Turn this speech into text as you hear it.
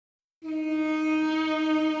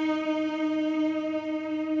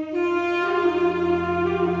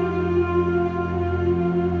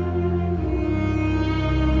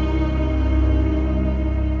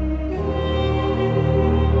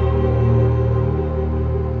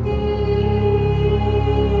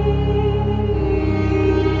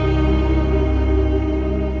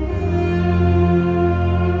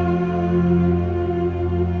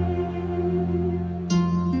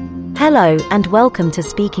Hello and welcome to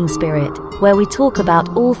Speaking Spirit, where we talk about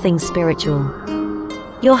all things spiritual.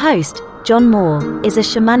 Your host, John Moore, is a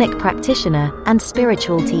shamanic practitioner and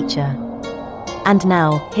spiritual teacher. And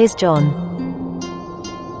now, here's John.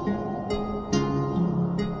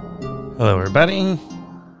 Hello, everybody.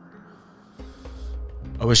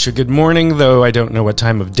 I wish you good morning, though I don't know what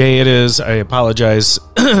time of day it is. I apologize.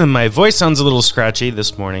 My voice sounds a little scratchy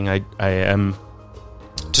this morning. I am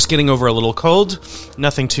just getting over a little cold.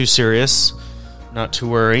 Nothing too serious. Not to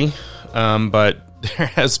worry. But there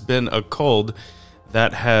has been a cold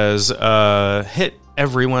that has hit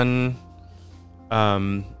everyone.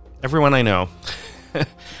 Everyone I know. It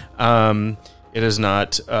is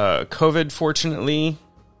not COVID, fortunately.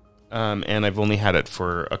 And I've only had it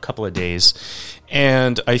for a couple of days.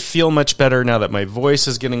 And I feel much better now that my voice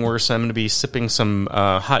is getting worse. I'm going to be sipping some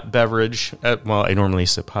hot beverage. Well, I normally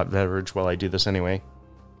sip hot beverage while I do this anyway.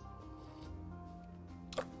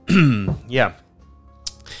 Yeah.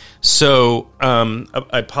 So, I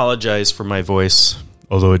apologize for my voice.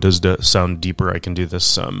 Although it does sound deeper, I can do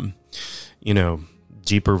this,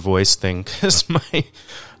 deeper voice thing. Because my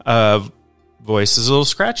voice is a little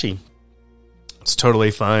scratchy. It's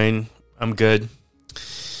totally fine. I'm good.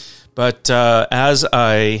 But as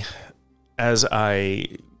I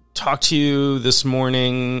talk to you this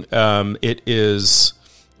morning,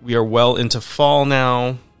 we are well into fall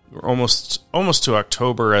now. We're almost to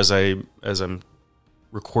October as I'm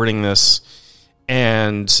recording this,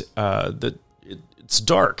 and it's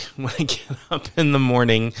dark when I get up in the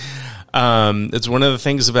morning. It's one of the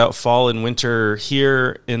things about fall and winter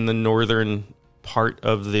here in the northern part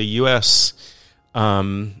of the U.S.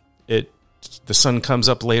 The sun comes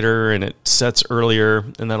up later and it sets earlier,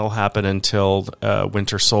 and that'll happen until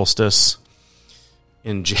winter solstice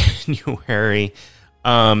in January.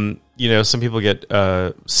 Some people get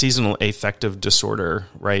seasonal affective disorder,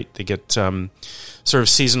 right? They get sort of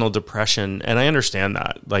seasonal depression, and I understand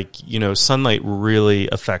that. Sunlight really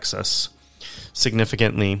affects us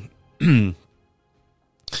significantly. It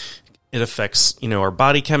affects, our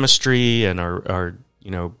body chemistry and our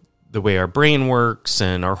the way our brain works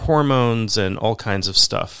and our hormones and all kinds of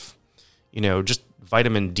stuff. Just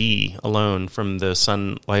vitamin D alone from the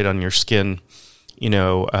sunlight on your skin, in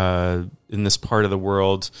this part of the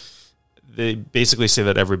world, they basically say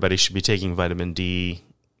that everybody should be taking vitamin D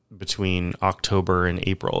between October and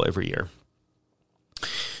April every year.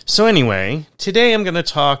 So anyway, today I'm going to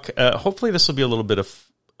talk, hopefully this will be a little bit of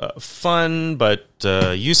fun but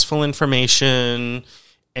useful information.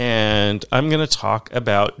 And I'm going to talk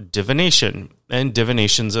about divination. And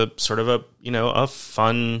divination's a sort of a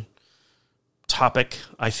fun topic,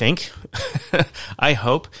 I think. I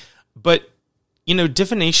hope. But,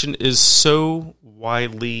 divination is so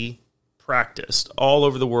widely practiced all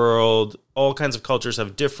over the world. All kinds of cultures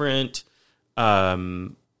have different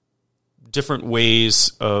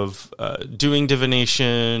ways of doing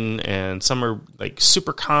divination, and some are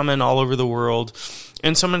super common all over the world.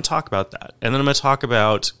 And so I'm going to talk about that. And then I'm going to talk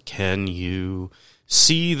about, can you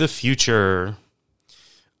see the future?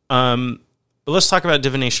 But let's talk about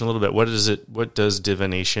divination a little bit. What does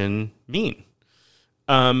divination mean?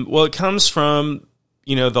 Well, it comes from,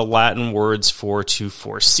 the Latin words to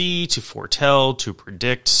foresee, to foretell, to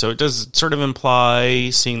predict. So it does sort of imply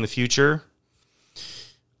seeing the future.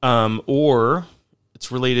 Or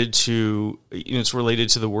it's related to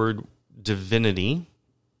the word divinity,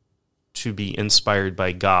 to be inspired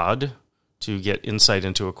by God, to get insight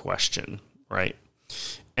into a question, right?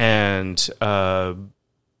 And there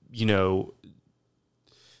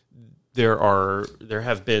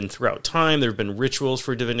have been throughout time, there have been rituals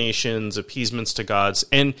for divinations, appeasements to gods,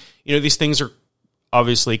 and these things are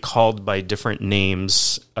obviously called by different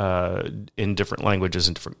names in different languages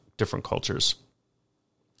and different cultures.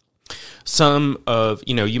 Some of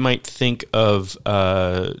you might think of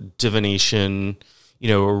divination.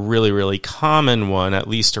 A really, really common one, at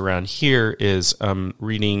least around here, is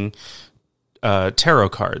reading tarot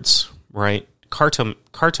cards, right?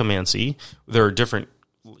 Cartomancy. There are different,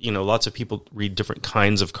 lots of people read different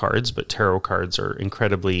kinds of cards, but tarot cards are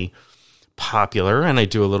incredibly popular, and I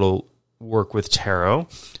do a little work with tarot.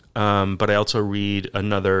 But I also read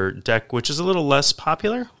another deck, which is a little less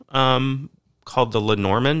popular, called the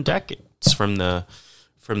Lenormand deck. It's from the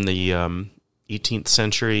 18th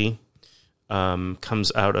century.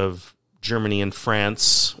 Comes out of Germany and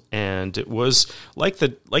France, and it was like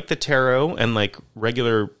the tarot and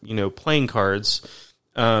regular playing cards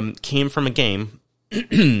came from a game.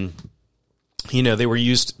 They were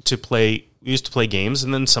used to play games,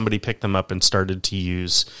 and then somebody picked them up and started to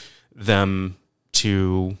use them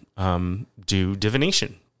to do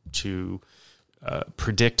divination, to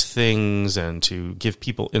predict things and to give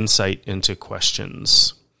people insight into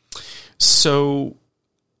questions. So,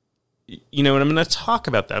 and I'm going to talk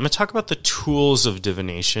about that. I'm going to talk about the tools of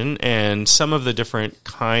divination and some of the different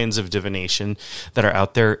kinds of divination that are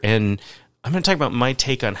out there. And I'm going to talk about my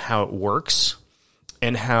take on how it works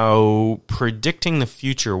and how predicting the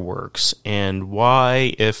future works, and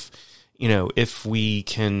why, if we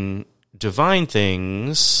can divine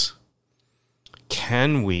things,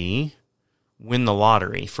 can we win the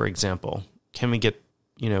lottery, for example? Can we get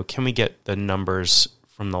the numbers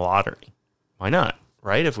from the lottery? Why not,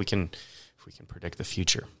 right? If we can predict the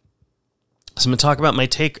future. So I'm going to talk about my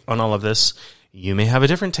take on all of this. You may have a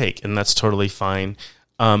different take, and that's totally fine.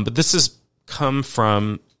 But this has come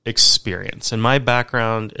from experience, and my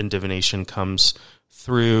background in divination comes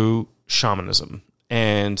through shamanism.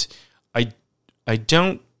 And I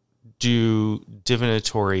don't do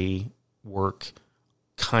divinatory work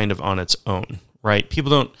kind of on its own, right? People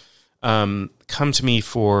don't come to me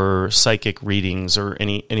for psychic readings or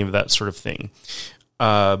any of that sort of thing.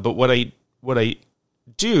 But what I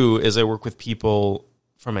do is I work with people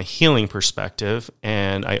from a healing perspective,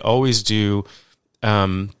 and I always do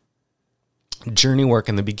journey work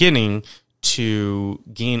in the beginning to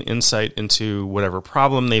gain insight into whatever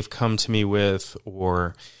problem they've come to me with,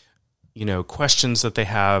 or questions that they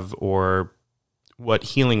have, or what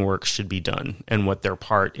healing work should be done and what their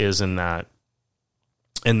part is in that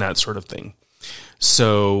sort of thing.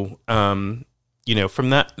 So from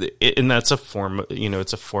that, and that's a form,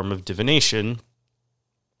 it's a form of divination.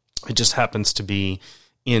 It just happens to be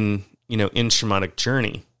in shamanic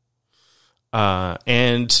journey.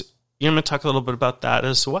 And I'm going to talk a little bit about that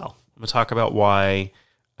as well. I'm going to talk about why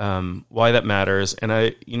that matters.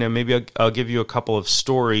 And maybe I'll give you a couple of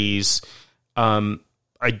stories. I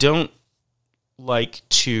don't like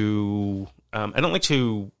to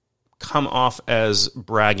come off as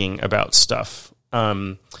bragging about stuff.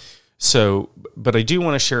 But I do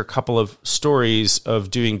want to share a couple of stories of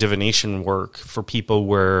doing divination work for people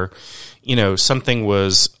where, something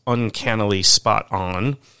was uncannily spot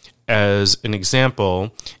on, as an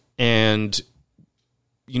example. And,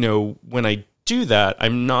 when I do that,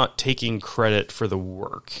 I'm not taking credit for the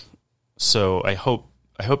work. So I hope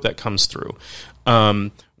that comes through.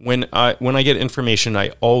 When I get information,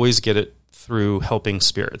 I always get it through helping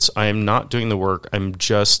spirits. I am not doing the work. I'm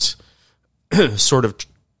just sort of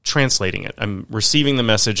translating it. I'm receiving the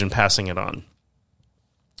message and passing it on.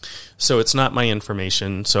 So it's not my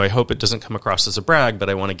information. So I hope it doesn't come across as a brag, but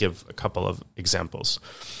I want to give a couple of examples.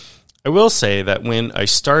 I will say that when I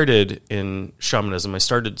started in shamanism, I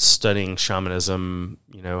started studying shamanism,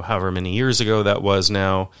 however many years ago that was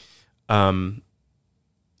now, and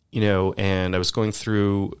I was going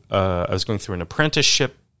through an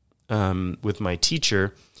apprenticeship with my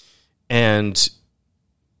teacher, and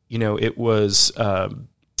it was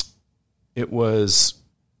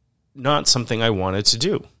not something I wanted to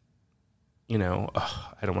do. I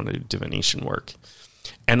don't want to do divination work.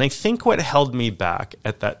 And I think what held me back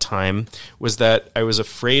at that time was that I was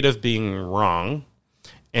afraid of being wrong.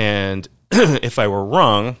 And if I were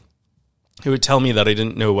wrong, it would tell me that I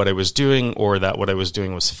didn't know what I was doing, or that what I was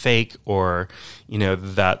doing was fake, or,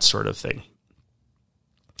 that sort of thing.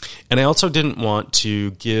 And I also didn't want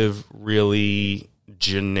to give really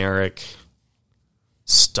generic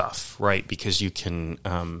stuff, right? Because you can,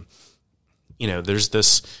 there's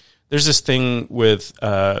this thing with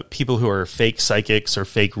people who are fake psychics or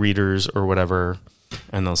fake readers or whatever,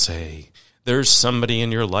 and they'll say, there's somebody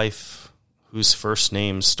in your life whose first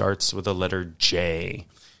name starts with the letter J.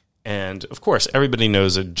 And, of course, everybody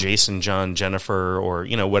knows a Jason, John, Jennifer, or,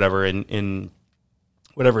 whatever in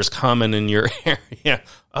whatever is common in your area.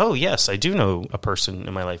 Oh, yes, I do know a person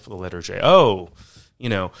in my life with the letter J. Oh, I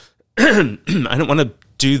don't want to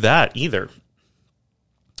do that either.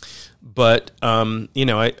 But,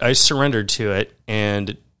 I surrendered to it,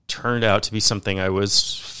 and it turned out to be something I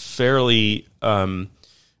was fairly good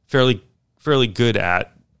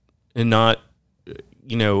at, and not,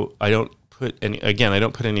 I don't put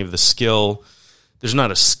any of the skill. There's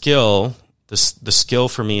not a skill. The skill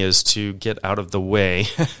for me is to get out of the way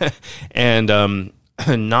and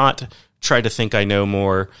not try to think I know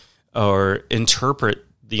more or interpret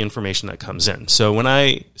the information that comes in. So when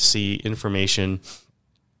I see information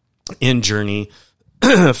in Journey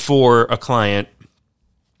for a client,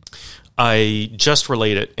 I just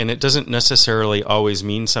relate it, and it doesn't necessarily always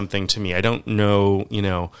mean something to me. I don't know,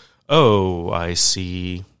 I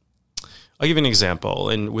see. I'll give you an example.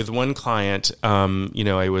 And with one client,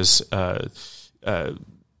 I was,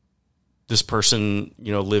 this person,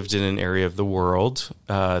 lived in an area of the world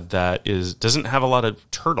that doesn't have a lot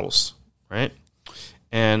of turtles, right?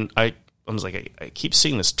 And I was like, I keep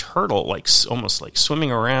seeing this turtle, like almost like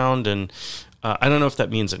swimming around, and I don't know if that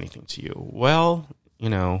means anything to you. Well,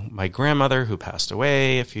 my grandmother, who passed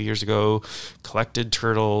away a few years ago, collected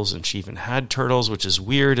turtles, and she even had turtles, which is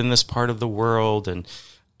weird in this part of the world. And,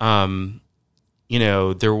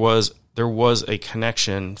 there was a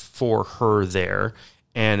connection for her there,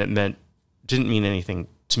 and it didn't mean anything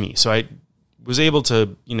to me. So I was able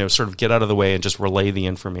to, sort of get out of the way and just relay the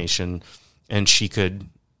information, and she could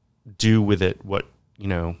do with it what,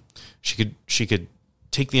 she could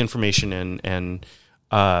take the information and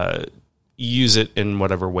use it in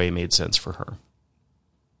whatever way made sense for her.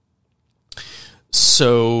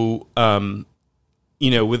 So,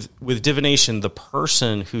 with divination, the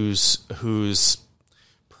person who's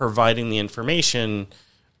providing the information,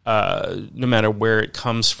 no matter where it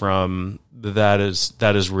comes from, that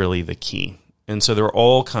is really the key. And so there are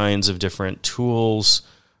all kinds of different tools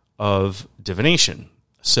of divination.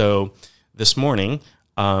 So this morning,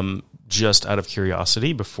 just out of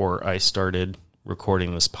curiosity, before I started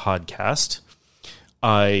recording this podcast,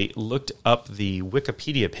 I looked up the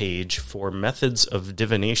Wikipedia page for methods of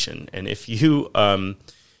divination. And if you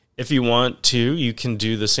want to, you can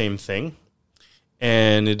do the same thing.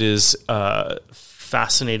 And it is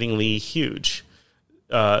fascinatingly huge.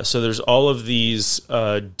 So there's all of these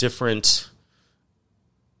different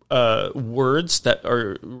words that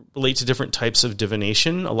relate to different types of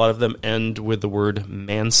divination. A lot of them end with the word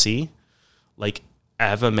mancy. Like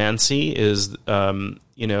avomancy is,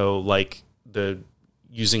 like the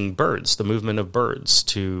using birds, the movement of birds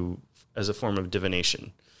as a form of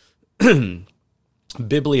divination.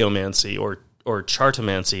 Bibliomancy or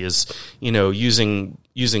chartomancy is,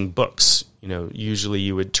 using books. Usually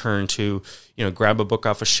you would turn to, grab a book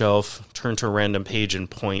off a shelf, turn to a random page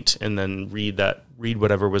and point, and then read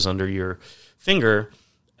whatever was under your finger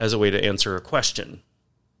as a way to answer a question.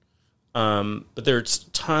 But there's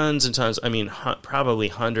tons and tons, probably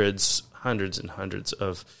hundreds and hundreds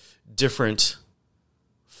of different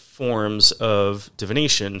forms of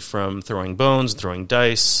divination, from throwing bones, throwing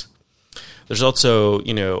dice. There's also,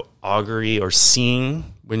 augury or seeing,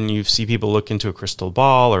 when you see people look into a crystal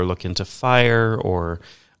ball or look into fire, or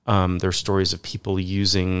there's stories of people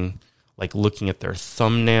using, like looking at their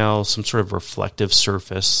thumbnail, some sort of reflective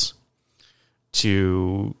surface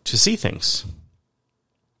to see things.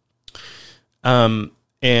 So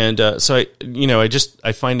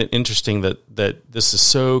I find it interesting that this is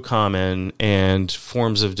so common, and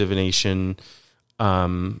forms of divination,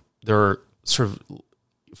 there are sort of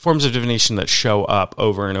forms of divination that show up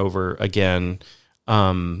over and over again,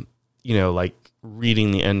 like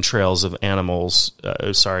reading the entrails of animals.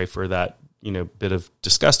 Sorry for that, bit of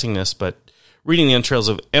disgustingness, but reading the entrails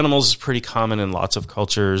of animals is pretty common in lots of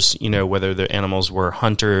cultures, whether the animals were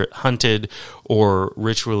hunted or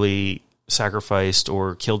ritually sacrificed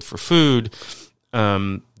or killed for food.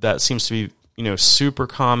 That seems to be, super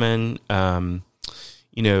common.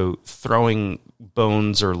 Throwing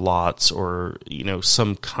bones or lots, or,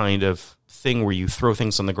 some kind of thing where you throw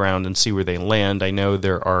things on the ground and see where they land. I know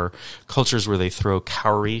there are cultures where they throw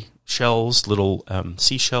cowrie shells, little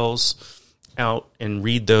seashells, out and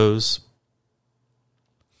read those.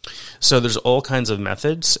 So there's all kinds of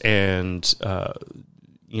methods and,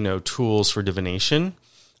 tools for divination.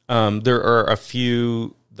 There are a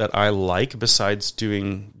few that I like besides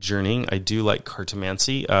doing journeying. I do like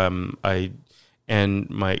cartomancy. And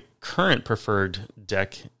my current preferred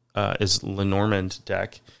deck is Lenormand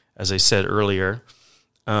deck, as I said earlier.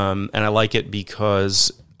 And I like it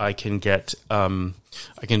because I can get, I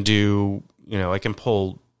can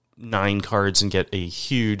pull 9 cards and get a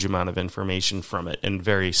huge amount of information from it, and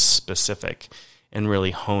very specific, and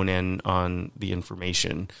really hone in on the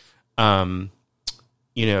information. I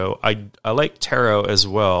like tarot as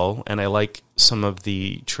well, and I like some of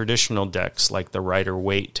the traditional decks, like the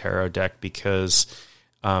Rider-Waite tarot deck, because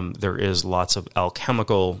there is lots of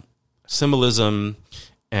alchemical symbolism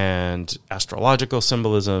and astrological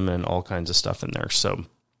symbolism and all kinds of stuff in there. So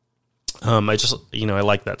I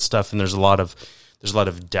like that stuff, and there's a lot of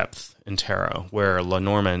depth in tarot, where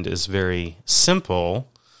Lenormand is very simple.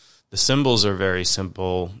 The symbols are very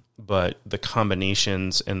simple, but the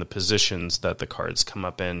combinations and the positions that the cards come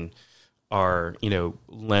up in are,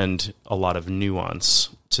 lend a lot of nuance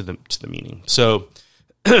to the meaning. So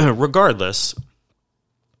regardless,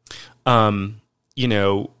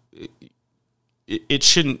 it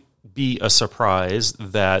shouldn't be a surprise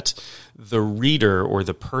that the reader or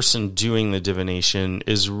the person doing the divination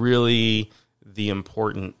is really the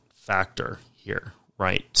important factor here,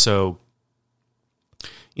 right? So,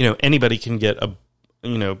 anybody can get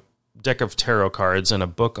deck of tarot cards and a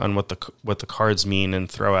book on what the cards mean and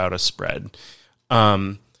throw out a spread.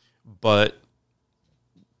 But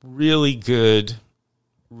really good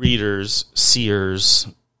readers, seers,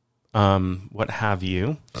 what have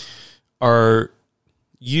you, are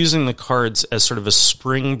using the cards as sort of a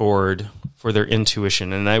springboard for their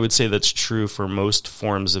intuition. And I would say that's true for most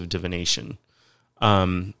forms of divination.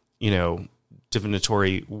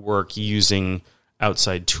 Divinatory work using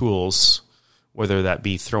outside tools, whether that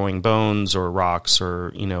be throwing bones or rocks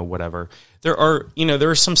or, whatever. There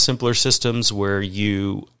are some simpler systems where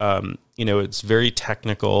it's very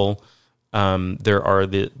technical.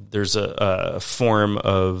 There's a form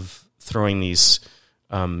of throwing these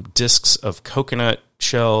discs of coconut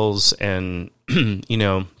shells, and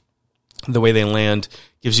the way they land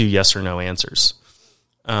gives you yes or no answers.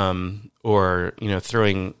 Or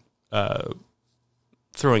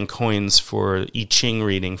throwing coins for I Ching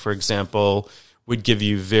reading, for example, would give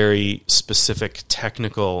you very specific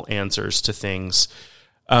technical answers to things.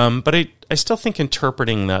 But I still think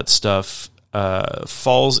interpreting that stuff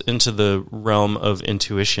falls into the realm of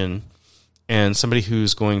intuition, and somebody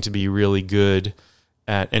who's going to be really good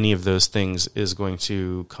at any of those things is going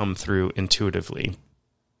to come through intuitively.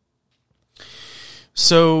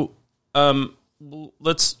 So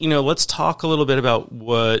let's talk a little bit about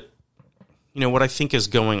what I think is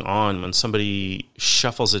going on when somebody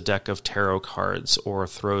shuffles a deck of tarot cards or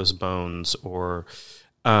throws bones or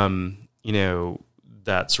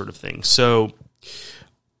that sort of thing. So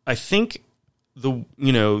I think the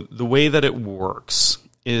way that it works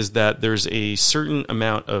is that there's a certain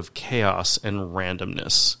amount of chaos and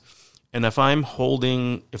randomness. And if I'm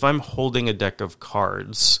holding a deck of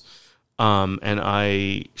cards, and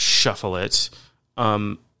I shuffle it,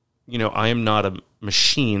 I am not a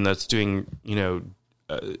machine that's doing,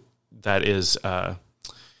 that is,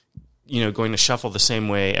 going to shuffle the same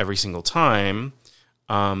way every single time.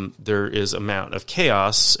 There is amount of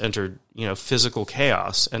chaos entered, physical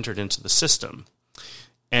chaos entered into the system.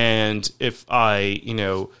 And if I,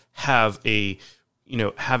 have an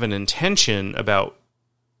intention about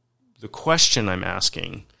the question I'm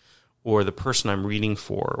asking or the person I'm reading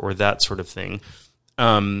for or that sort of thing,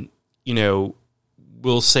 we'll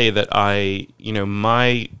say that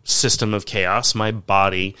my system of chaos, my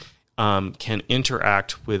body, can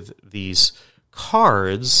interact with these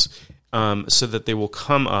cards so that they will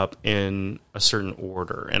come up in a certain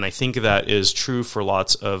order. And I think that is true for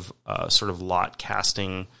lots of sort of lot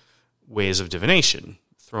casting ways of divination,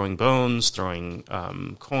 throwing bones, throwing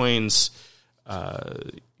coins,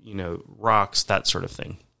 rocks, that sort of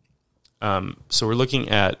thing. So we're looking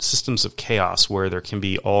at systems of chaos where there can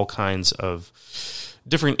be all kinds of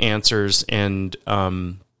different answers, and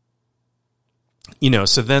so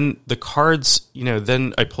then the cards,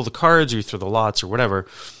 then I pull the cards or you throw the lots or whatever,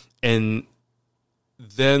 and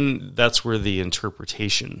then that's where the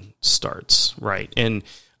interpretation starts, right? And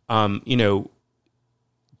a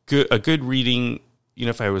good reading,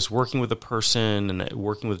 if I was working with a person and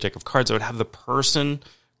working with a deck of cards, I would have the person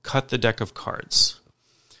cut the deck of cards.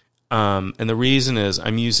 And the reason is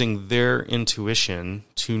I'm using their intuition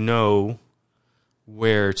to know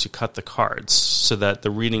where to cut the cards so that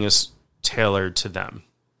the reading is tailored to them.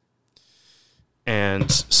 And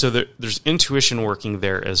so there's intuition working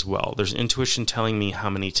there as well. There's intuition telling me how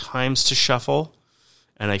many times to shuffle,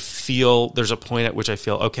 and I feel there's a point at which I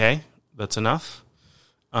feel, okay, that's enough.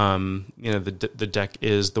 The deck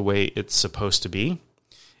is the way it's supposed to be.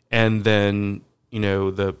 And then,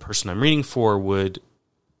 the person I'm reading for would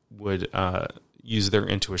use their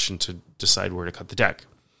intuition to decide where to cut the deck.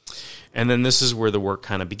 And then this is where the work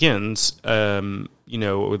kind of begins. It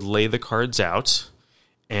would lay the cards out,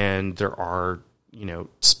 and there are,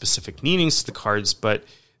 specific meanings to the cards, but,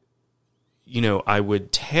 I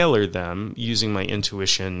would tailor them using my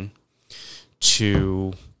intuition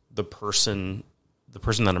to the person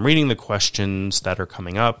that I'm reading, the questions that are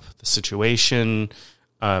coming up, the situation,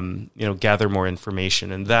 gather more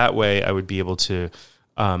information. And that way I would be able to,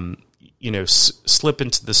 slip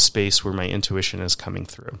into the space where my intuition is coming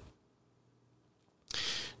through.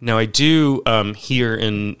 Now, I do, here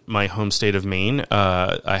in my home state of Maine,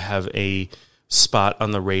 I have a spot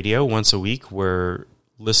on the radio once a week where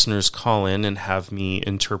listeners call in and have me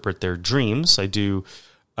interpret their dreams. I do,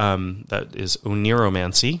 that is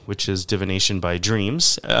oniromancy, which is divination by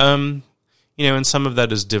dreams. And some of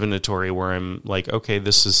that is divinatory, where I'm like, okay,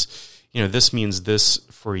 this is, this means this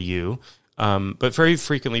for you. But very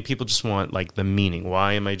frequently people just want like the meaning.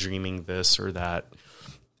 Why am I dreaming this or that?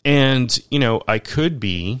 And, I could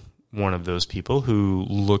be one of those people who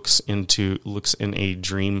looks in a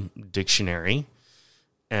dream dictionary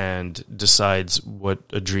and decides what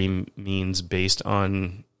a dream means based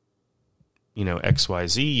on,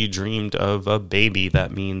 XYZ. You dreamed of a baby.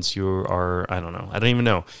 That means you are, I don't know. I don't even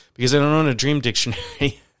know because I don't own a dream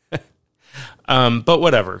dictionary. But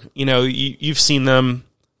whatever, you've seen them.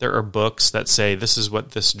 There are books that say this is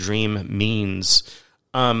what this dream means.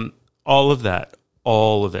 All of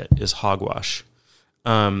it is hogwash.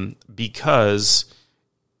 Because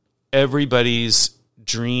everybody's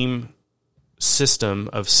dream system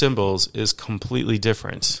of symbols is completely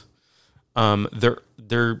different.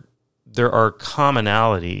 There are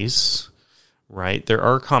commonalities, right? There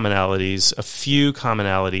are commonalities, a few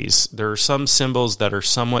commonalities. There are some symbols that are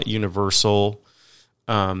somewhat universal.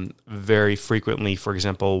 Very frequently, for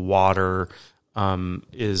example, water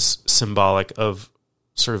is symbolic of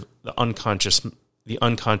sort of the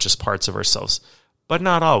unconscious parts of ourselves, but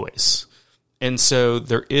not always. And so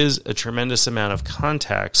there is a tremendous amount of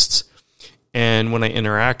context. And when I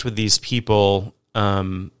interact with these people,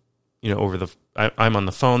 I'm on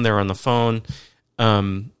the phone, they're on the phone.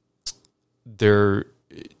 There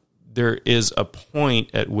is a point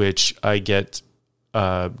at which I get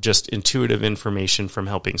just intuitive information from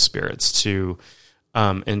helping spirits to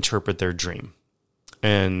interpret their dream.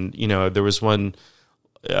 And, there was one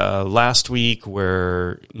last week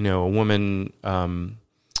where, a woman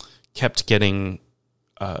kept getting,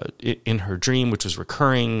 in her dream, which was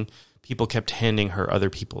recurring, people kept handing her other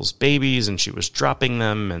people's babies and she was dropping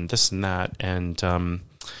them and this and that. And, I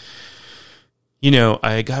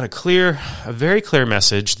got a very clear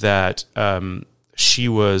message that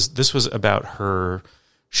this was about her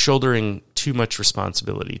shouldering too much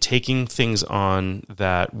responsibility, taking things on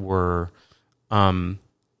that were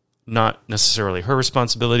not necessarily her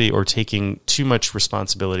responsibility, or taking too much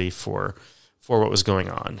responsibility for what was going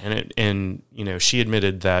on. And she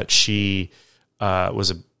admitted that she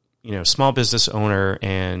was a small business owner,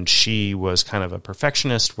 and she was kind of a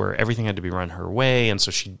perfectionist where everything had to be run her way, and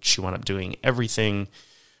so she wound up doing everything,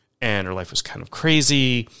 and her life was kind of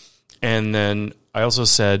crazy. And then I also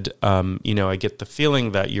said, I get the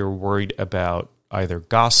feeling that you're worried about either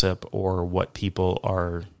gossip or what people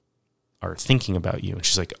are thinking about you. And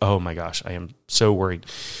she's like, oh my gosh, I am so worried.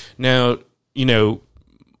 Now,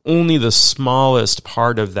 only the smallest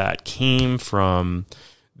part of that came from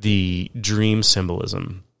the dream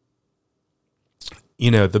symbolism.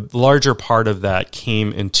 The larger part of that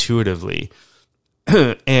came intuitively.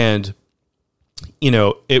 And,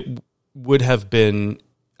 it would have been,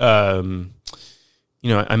 I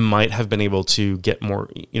might have been able to get more,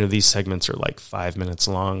 these segments are like 5 minutes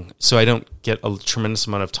long, so I don't get a tremendous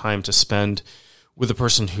amount of time to spend with the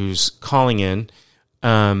person who's calling in.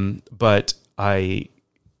 But I,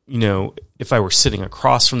 if I were sitting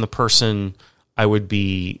across from the person, I would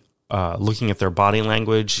be looking at their body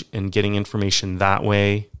language and getting information that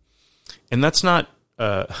way. And that's not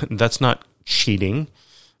cheating.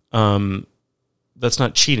 That's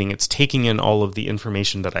not cheating. It's taking in all of the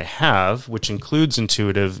information that I have, which includes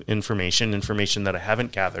intuitive information that I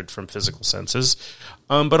haven't gathered from physical senses,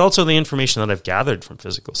 but also the information that I've gathered from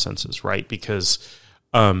physical senses, right? Because,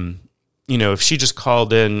 if she just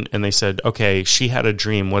called in and they said, okay, she had a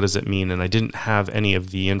dream, what does it mean? And I didn't have any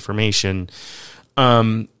of the information,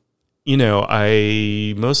 I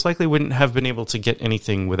most likely wouldn't have been able to get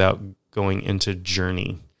anything without going into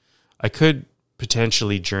Journey. I could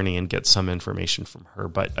potentially Journey and get some information from her,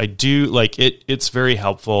 but I do like it. It's very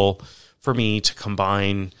helpful for me to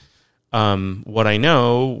combine what I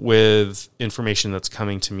know with information that's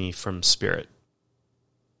coming to me from spirit.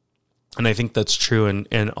 And I think that's true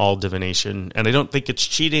in all divination. And I don't think it's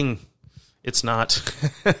cheating. It's not.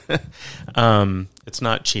 It's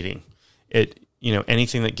not cheating.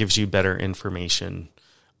 Anything that gives you better information.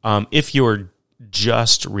 If you're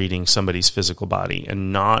just reading somebody's physical body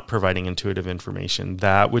and not providing intuitive information,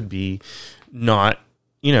 that would be not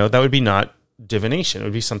divination. It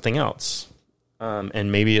would be something else.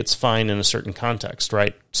 And maybe it's fine in a certain context,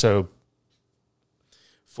 right? So,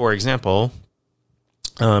 for example,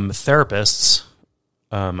 therapists,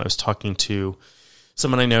 I was talking to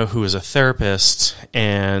someone I know who is a therapist,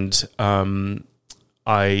 and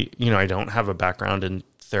I don't have a background in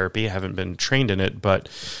therapy. I haven't been trained in it, but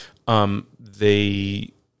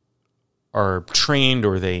they are trained,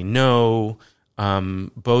 or they know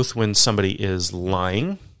both when somebody is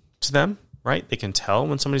lying to them, right? They can tell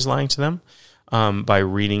when somebody's lying to them by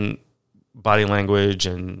reading body language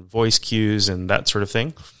and voice cues and that sort of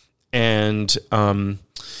thing. And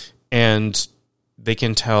they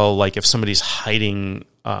can tell, like, if somebody's hiding,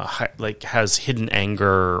 has hidden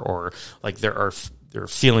anger, or like there are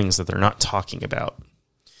feelings that they're not talking about.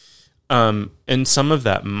 And some of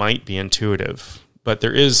that might be intuitive, But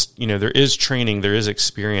there is training, there is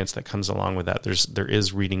experience that comes along with that. There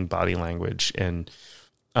is reading body language, and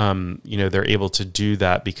they're able to do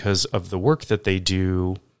that because of the work that they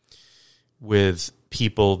do with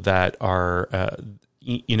people that are,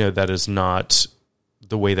 that is not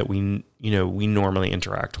the way that we normally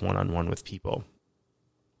interact one-on-one with people.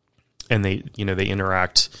 And they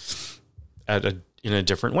interact in a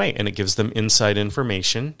different way, and it gives them inside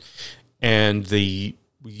information, and they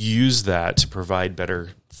use that to provide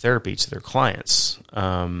better therapy to their clients.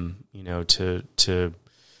 To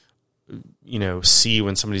see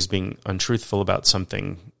when somebody's being untruthful about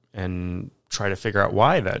something and try to figure out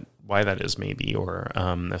why that is, maybe, or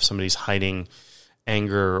if somebody's hiding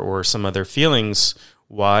anger or some other feelings,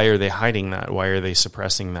 why are they hiding that? Why are they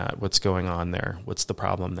suppressing that? What's going on there? What's the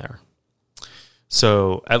problem there?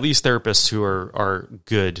 So at least therapists who are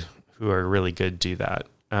good, who are really good, do that.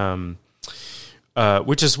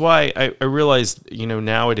 Which is why I realized,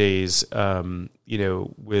 nowadays,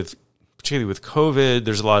 particularly with COVID,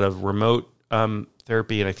 there's a lot of remote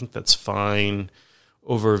therapy, and I think that's fine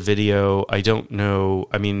over video. I don't know.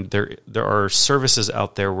 I mean, there are services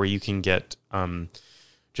out there where you can get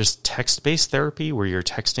just text-based therapy where you're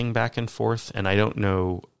texting back and forth, and I don't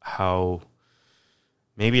know how.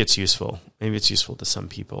 Maybe it's useful. Maybe it's useful to some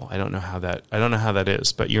people. I don't know how that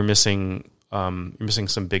is, but you're missing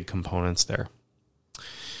some big components there.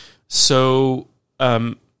 So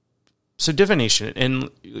divination,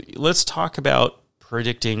 and let's talk about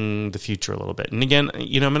predicting the future a little bit. And again,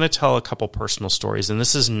 I'm going to tell a couple personal stories, and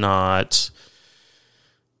this is not.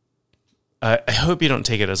 I hope you don't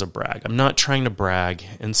take it as a brag. I'm not trying to brag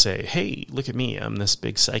and say, "Hey, look at me! I'm this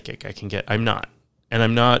big psychic. I'm not." And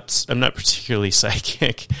I'm not particularly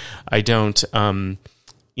psychic. I don't, when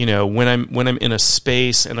I'm in a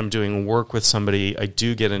space and I'm doing work with somebody, I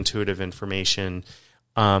do get intuitive information.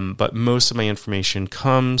 But most of my information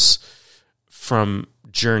comes from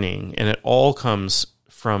journeying, and it all comes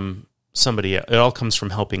from somebody. It all comes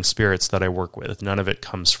from helping spirits that I work with. None of it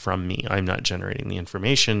comes from me. I'm not generating the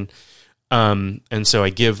information. And so I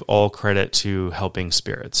give all credit to helping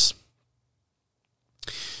spirits.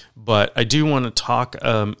 But I do want to talk,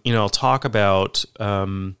 I'll talk about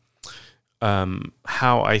how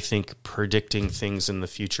I think predicting things in the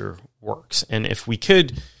future works. And if we can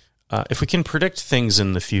predict things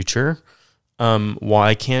in the future,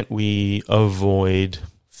 why can't we avoid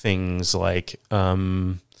things like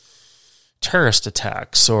terrorist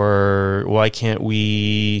attacks? Or why can't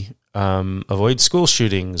we avoid school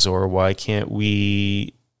shootings? Or why can't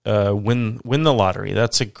we win the lottery?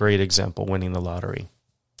 That's a great example, winning the lottery.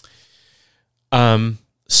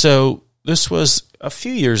 So this was a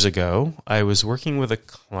few years ago. I was working with a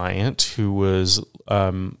client who was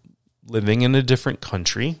living in a different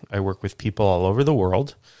country. I work with people all over the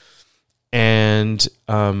world. And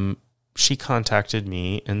she contacted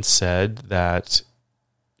me and said that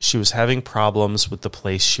she was having problems with the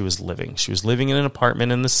place she was living. She was living in an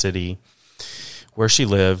apartment in the city where she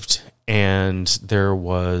lived, and there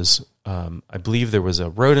was, I believe there was a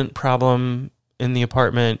rodent problem in the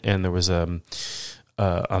apartment, and there was a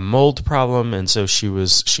mold problem, and so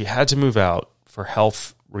she had to move out for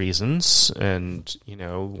health reasons, and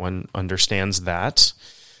one understands that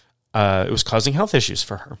it was causing health issues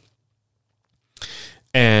for her,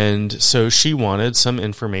 and so she wanted some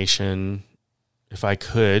information. If I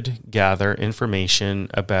could gather information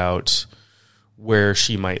about where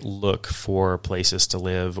she might look for places to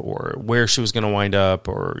live, or where she was going to wind up,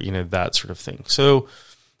 or that sort of thing. So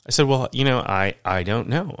I said, well, I don't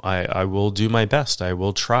know. I will do my best. I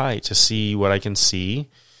will try to see what I can see.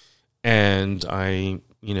 And I,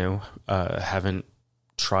 haven't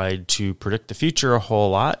tried to predict the future a whole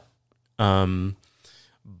lot. But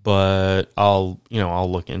I'll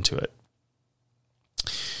look into it.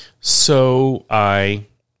 So I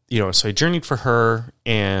journeyed for her,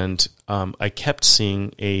 and I kept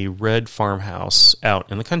seeing a red farmhouse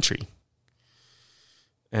out in the country.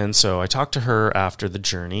 And so I talked to her after the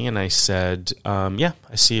journey, and I said, I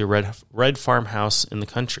see a red farmhouse in the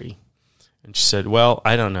country. And she said, well,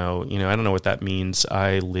 I don't know. I don't know what that means.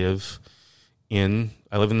 I live in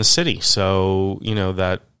the city. So,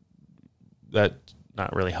 that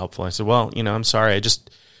not really helpful. I said, well, I'm sorry. I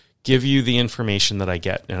just give you the information that I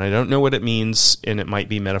get, and I don't know what it means, and it might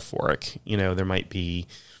be metaphoric. There might be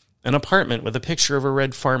an apartment with a picture of a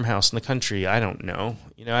red farmhouse in the country. I don't know.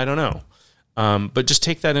 I don't know. But just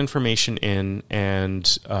take that information in, and,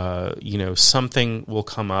 something will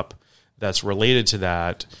come up that's related to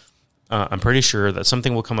that. I'm pretty sure that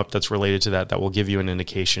something will come up that's related to that will give you an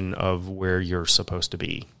indication of where you're supposed to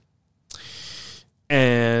be.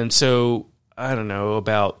 And so I don't know,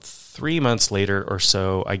 about 3 months later or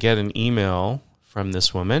so, I get an email from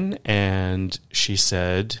this woman, and she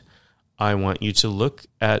said, I want you to look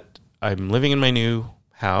at, I'm living in my new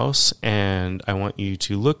house, and I want you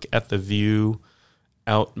to look at the view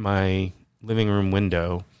out my living room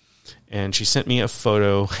window. And she sent me a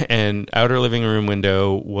photo, and out her living room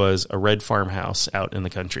window was a red farmhouse out in the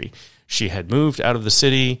country. She had moved out of the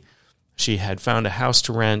city. She had found a house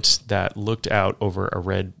to rent that looked out over a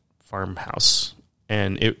red farmhouse.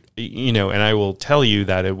 And it, and I will tell you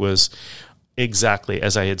that it was exactly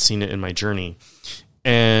as I had seen it in my journey.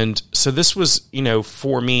 And so this was,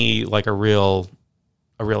 for me, like a real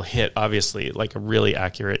hit, obviously, like a really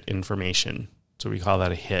accurate information. So we call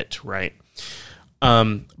that a hit, right?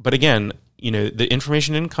 But again, the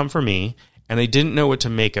information didn't come from me, and I didn't know what to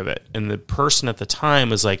make of it. And the person at the time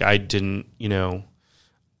was like, I live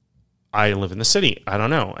in the city. I don't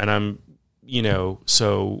know. And I'm,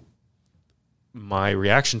 so my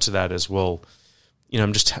reaction to that is, well,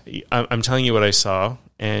 I'm telling you what I saw,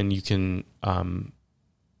 and you can,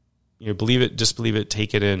 believe it, disbelieve it,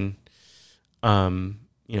 take it in,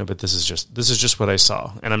 but this is just what I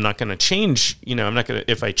saw, and I'm not going to change, I'm not going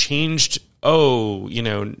to, if I changed, no,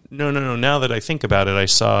 now that I think about it, I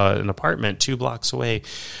saw an apartment 2 blocks away.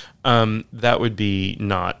 That would be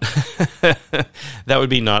not, that would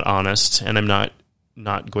be not honest, and I'm not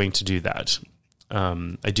going to do that.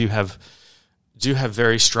 I do have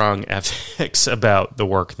very strong ethics about the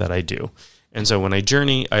work that I do. And so when I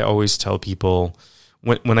journey, I always tell people,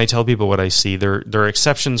 when I tell people what I see, there are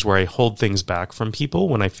exceptions where I hold things back from people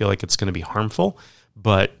when I feel like it's going to be harmful.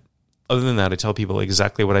 But other than that, I tell people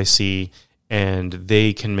exactly what I see, and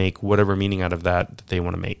they can make whatever meaning out of that they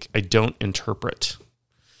want to make. I don't interpret.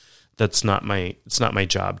 It's not my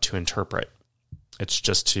job to interpret. It's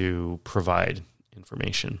just to provide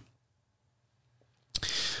information.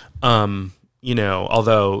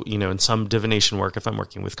 Although, in some divination work, if I'm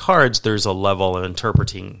working with cards, there's a level of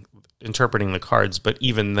interpreting the cards. But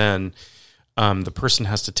even then, the person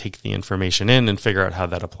has to take the information in and figure out how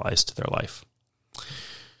that applies to their life.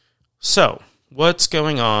 So what's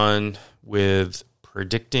going on with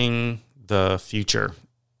predicting the future?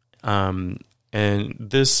 And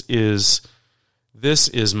this is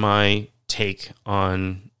my take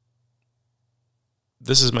on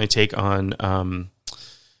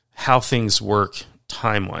how things work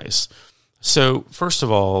time-wise. So first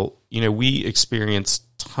of all, we experience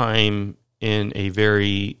time in a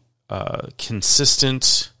very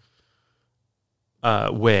consistent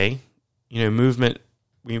way. Movement,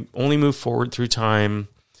 we only move forward through time,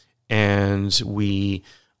 and we,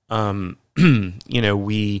 in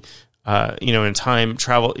time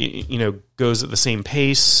travel, goes at the same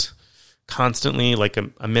pace constantly, like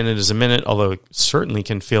a minute is a minute, although it certainly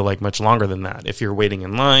can feel like much longer than that if you're waiting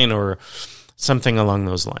in line or something along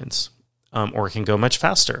those lines. Or it can go much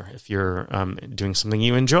faster if you're doing something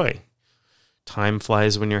you enjoy. Time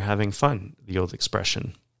flies when you're having fun, the old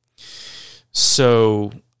expression.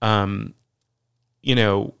 So, our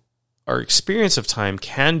experience of time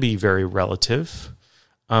can be very relative.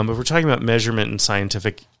 If we're talking about measurement and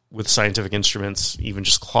scientific instruments, even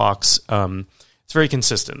just clocks, it's very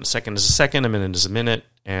consistent. A second is a second, a minute is a minute,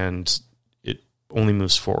 and it only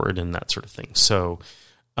moves forward and that sort of thing. So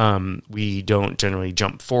we don't generally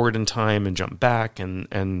jump forward in time and jump back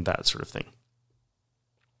and that sort of thing.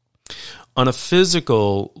 On a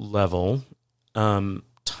physical level,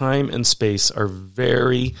 time and space are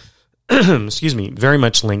very, very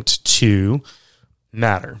much linked to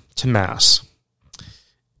matter, to mass.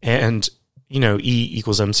 And, E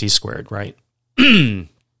equals mc squared, right?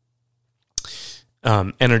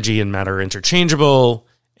 Energy and matter are interchangeable,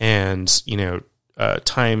 and,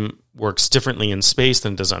 time works differently in space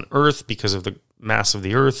than it does on Earth because of the mass of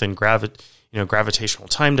the Earth and gravitational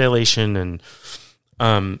time dilation. And,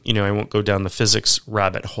 I won't go down the physics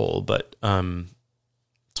rabbit hole, but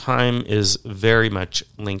time is very much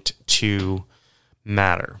linked to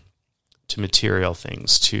matter, to material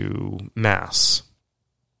things, to mass,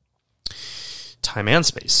 time and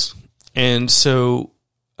space. And so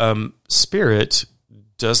spirit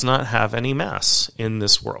does not have any mass in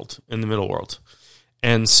this world, in the middle world.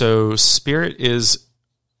 And so spirit is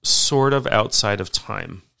sort of outside of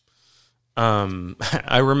time.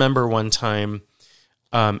 I remember one time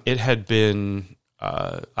it had been,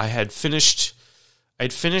 I'd finished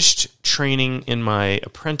training in my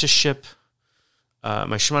apprenticeship,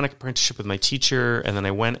 my shamanic apprenticeship with my teacher, and then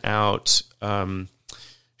I went out.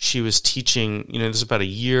 She was teaching, this is about a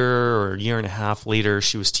year or a year and a half later,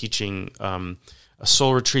 she was teaching a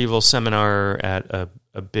soul retrieval seminar at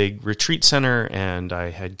a big retreat center, and I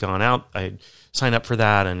had gone out, I had signed up for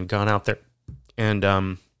that and gone out there And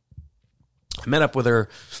I met up with her.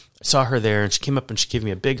 I saw her there, and she came up and she gave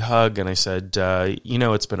me a big hug. And I said,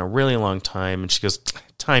 it's been a really long time. And she goes,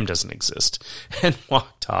 time doesn't exist, and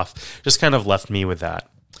walked off. Just kind of left me with that.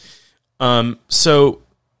 So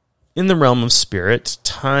in the realm of spirit,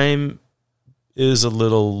 time is a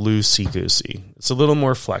little loosey-goosey. It's a little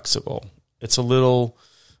more flexible. It's a little,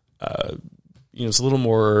 it's a little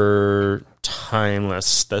more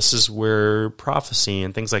timeless. This is where prophecy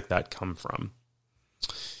and things like that come from.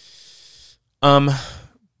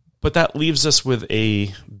 But that leaves us with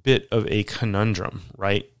a bit of a conundrum,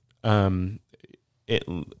 right? It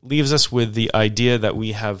leaves us with the idea that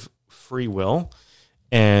we have free will,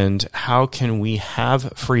 and how can we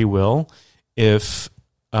have free will if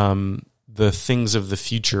the things of the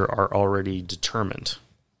future are already determined?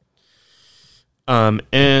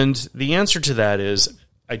 And the answer to that is,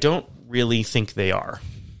 I don't really think they are.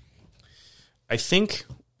 I think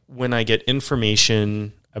when I get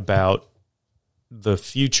information about the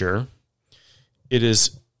future, it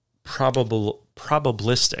is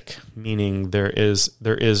probabilistic, meaning there is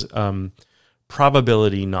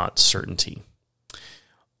probability, not certainty.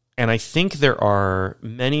 And I think there are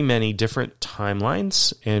many, many different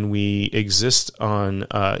timelines, and we exist on,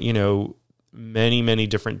 many, many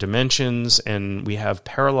different dimensions, and we have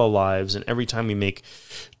parallel lives, and every time we make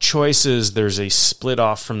choices, there's a split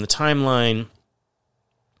off from the timeline.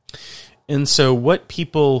 And so what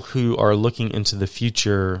people who are looking into the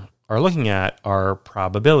future are looking at are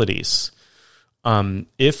probabilities.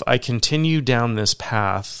 If I continue down this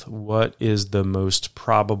path, what is the most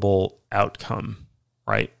probable outcome,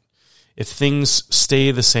 right? If things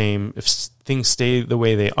stay the same, if things stay the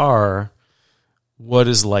way they are, what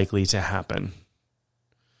is likely to happen?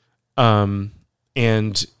 And,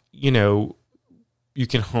 you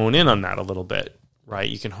can hone in on that a little bit, right?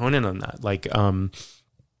 You can hone in on that. Like,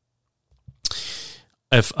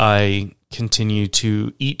 if I continue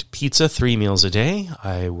to eat pizza 3 meals a day,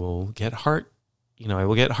 I will get heart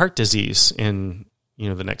disease in,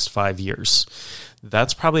 the next 5 years.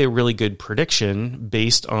 That's probably a really good prediction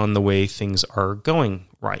based on the way things are going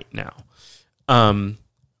right now.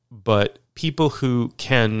 But people who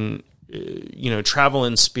can, travel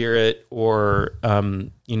in spirit or,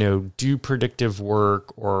 do predictive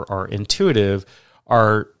work or are intuitive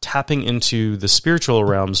are tapping into the spiritual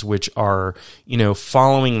realms, which are,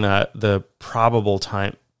 following the probable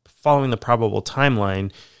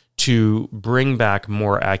timeline to bring back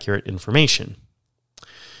more accurate information.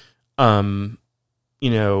 If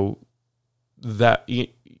you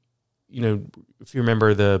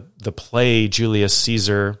remember the play Julius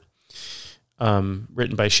Caesar,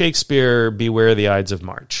 written by Shakespeare, beware the Ides of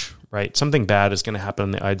March, right? Something bad is going to happen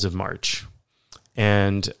on the Ides of March.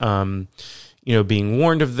 And, being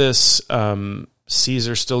warned of this,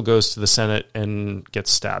 Caesar still goes to the Senate and gets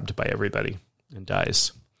stabbed by everybody and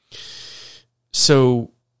dies.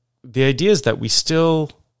 So the idea is that we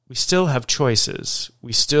still have choices.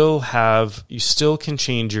 You still can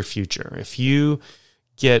change your future. If you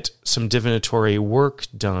get some divinatory work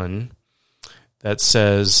done that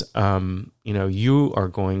says, you are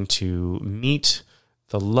going to meet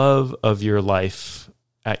the love of your life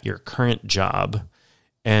at your current job,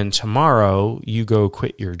 and tomorrow you go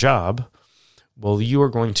quit your job, well, you are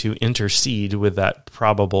going to intercede with that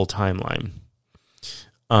probable timeline.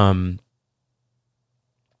 And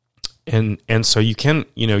so you can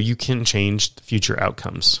change the future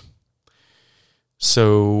outcomes.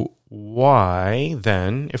 So why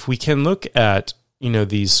then, if we can look at,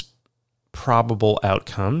 these probable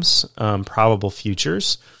outcomes, probable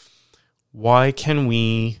futures, why can't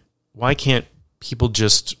people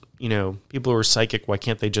just, people who are psychic, why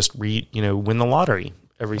can't they just win the lottery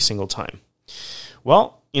every single time?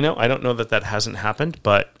 Well, I don't know that hasn't happened,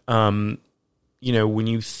 but, when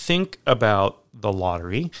you think about the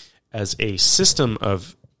lottery as a system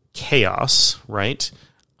of chaos, right?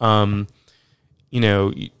 You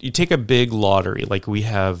take a big lottery, like we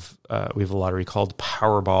have a lottery called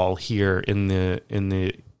Powerball here in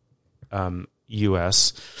the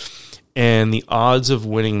U.S., and the odds of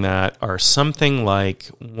winning that are something like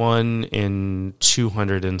 1 in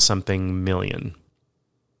 200 and something million.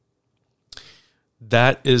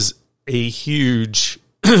 That is a huge,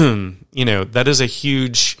 that is a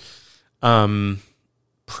huge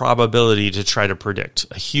probability to try to predict,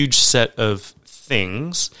 a huge set of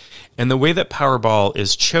things. And the way that Powerball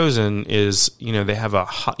is chosen is, they have a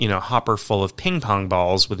hopper full of ping pong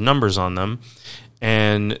balls with numbers on them,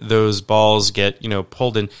 and those balls get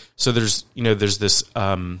pulled in. So there's this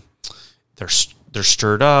they're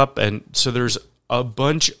stirred up, and so there's a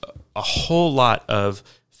whole lot of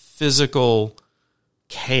physical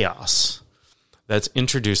chaos. that's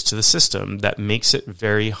introduced to the system that makes it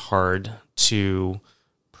very hard to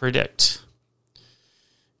predict.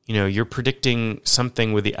 You're predicting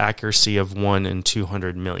something with the accuracy of 1 in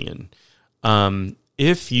 200 million.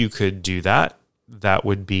 If you could do that, that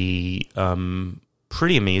would be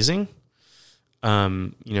pretty amazing.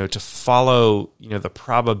 To follow, the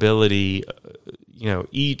probability,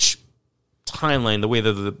 each timeline, the way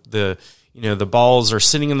that the balls are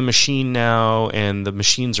sitting in the machine now, and the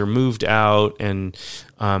machines are moved out, and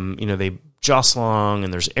they jostle along,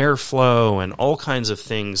 and there's airflow and all kinds of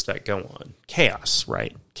things that go on. Chaos,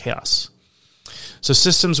 right? Chaos. So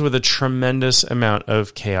systems with a tremendous amount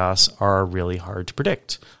of chaos are really hard to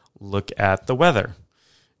predict. Look at the weather.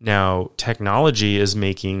 Now, technology is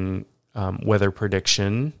making weather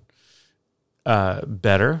prediction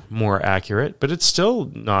better, more accurate, but it's still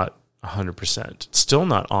not 100%. It's still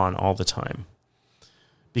not on all the time.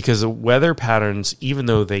 Because the weather patterns, even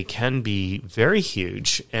though they can be very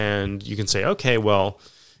huge, and you can say, okay, well,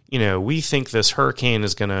 we think this hurricane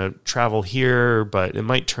is going to travel here, but it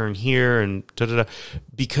might turn here, and da-da-da,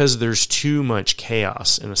 because there's too much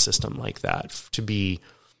chaos in a system like that to be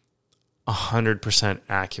 100%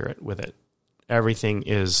 accurate with it. Everything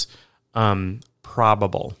is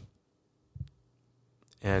probable.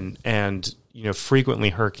 And frequently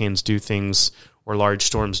hurricanes do things, or large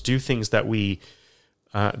storms do things that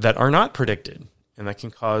that are not predicted, and that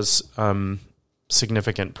can cause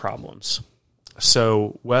significant problems.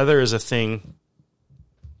 So weather is a thing,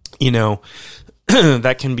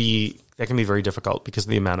 that can be very difficult because of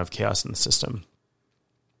the amount of chaos in the system.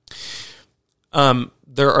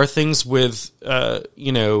 There are things with, there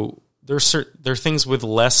are things with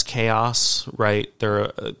less chaos, right?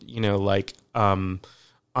 There are, like, I'm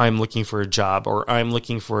looking for a job, or I'm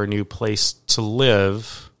looking for a new place to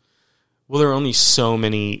live. Well, there are only so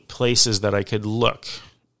many places that I could look.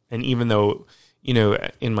 And even though,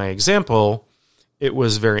 in my example, it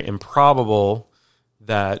was very improbable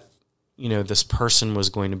that, this person was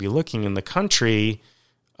going to be looking in the country,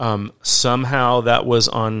 somehow that was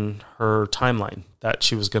on her timeline, that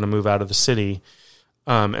she was going to move out of the city.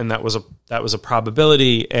 And that was a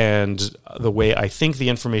probability. And the way I think the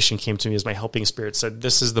information came to me is my helping spirit said,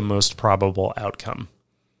 this is the most probable outcome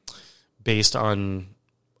based on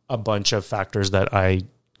a bunch of factors that I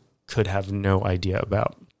could have no idea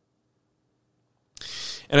about.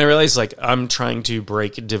 And I realized, like, I'm trying to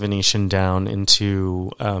break divination down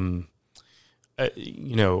into,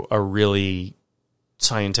 a really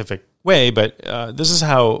scientific way, but this is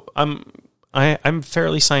how I'm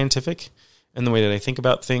fairly scientific in the way that I think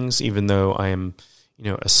about things, even though I am,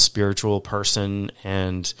 a spiritual person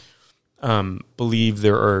and believe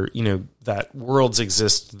there are, that worlds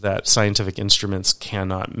exist that scientific instruments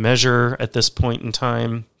cannot measure at this point in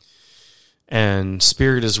time. And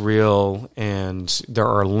spirit is real, and there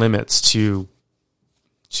are limits to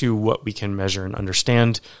what we can measure and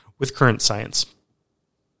understand with current science.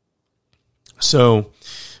 So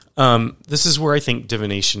this is where I think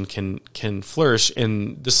divination can flourish,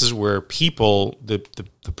 and this is where people, the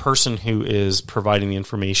person who is providing the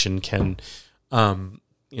information can,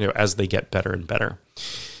 as they get better and better.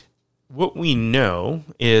 What we know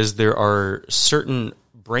is there are certain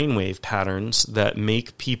brainwave patterns that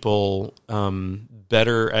make people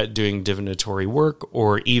better at doing divinatory work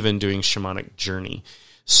or even doing shamanic journey.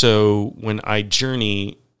 So when I do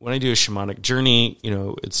a shamanic journey,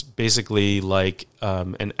 it's basically like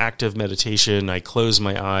an active meditation. I close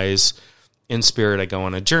my eyes. In spirit, I go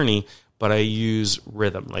on a journey, but I use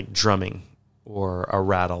rhythm, like drumming or a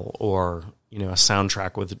rattle or, a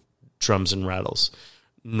soundtrack with drums and rattles,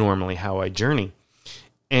 normally how I journey.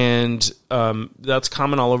 And that's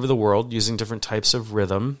common all over the world, using different types of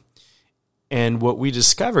rhythm. And what we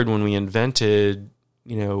discovered when we invented,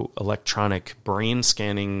 electronic brain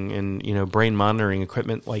scanning and, brain monitoring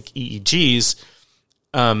equipment like EEGs,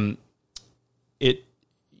 it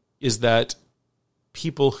is that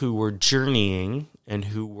people who were journeying and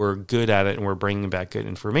who were good at it and were bringing back good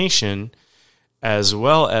information, as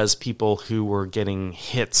well as people who were getting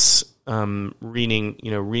hits,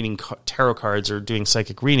 reading tarot cards or doing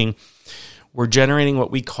psychic reading, were generating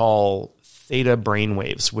what we call theta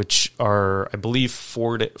brainwaves, which are, I believe,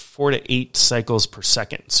 4 to 8 cycles per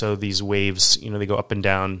second. So these waves, they go up and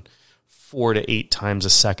down 4 to 8 times a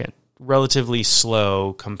second, relatively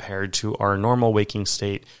slow compared to our normal waking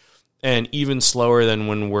state, and even slower than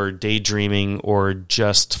when we're daydreaming or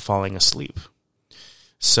just falling asleep.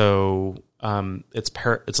 So it's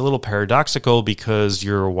a little paradoxical because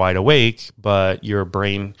you're wide awake, but your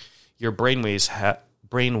brain waves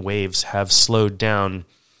have slowed down,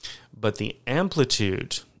 but the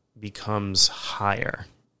amplitude becomes higher.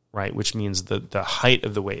 right? Which means the height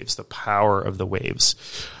of the waves, the power of the waves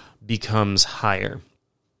becomes higher.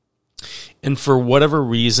 And for whatever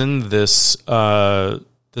reason, this brainwave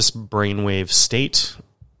state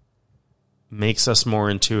makes us more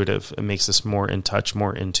intuitive. It makes us more in touch,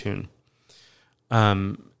 more in tune.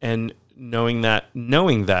 And knowing that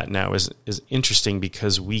now is interesting,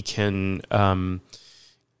 because we can,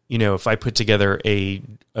 if I put together a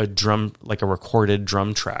drum, like a recorded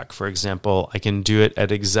drum track, for example, I can do it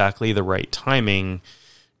at exactly the right timing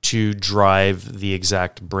to drive the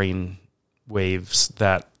exact brain waves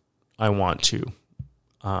that I want to.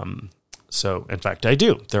 So in fact, I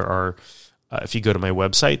do. There are, if you go to my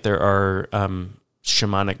website, there are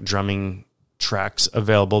shamanic drumming tracks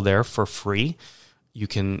available there for free. You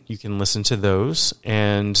can listen to those,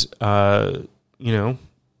 and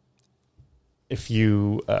if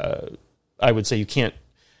you, I would say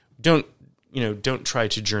don't try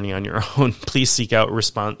to journey on your own. Please seek out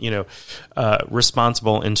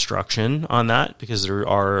responsible instruction on that, because there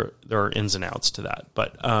are ins and outs to that.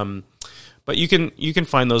 But you can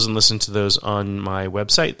find those and listen to those on my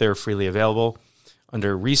website. They're freely available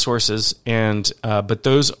under resources, and but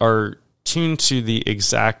those are tuned to the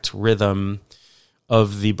exact rhythm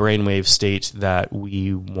of the brainwave state that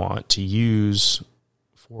we want to use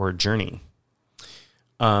for journeying.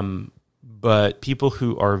 But people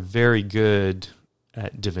who are very good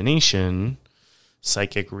at divination,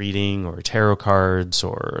 psychic reading or tarot cards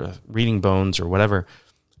or reading bones or whatever,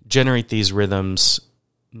 generate these rhythms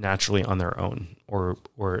naturally on their own, or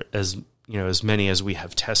as many as we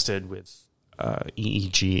have tested with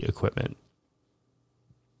EEG equipment.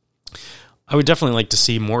 I would definitely like to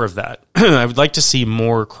see more of that. I would like to see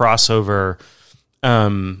more crossover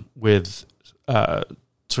with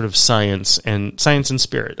sort of science and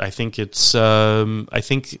spirit. I think I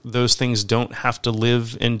think those things don't have to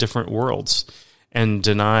live in different worlds and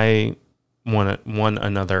deny one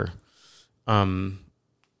another. I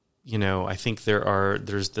think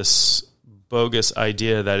there's this bogus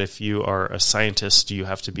idea that if you are a scientist, you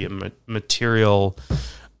have to be a material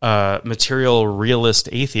realist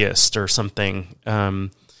atheist or something.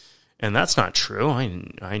 And that's not true.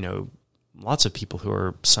 I know lots of people who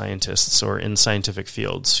are scientists or in scientific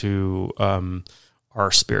fields who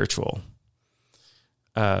are spiritual.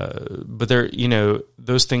 But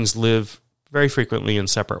those things live very frequently in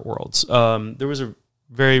separate worlds. There was a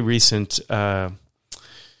very recent,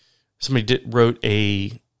 somebody wrote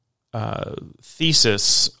a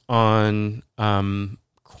thesis on,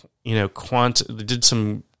 they did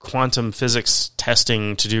some quantum physics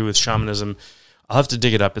testing to do with shamanism. I'll have to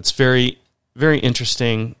dig it up. It's very, very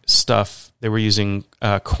interesting stuff. They were using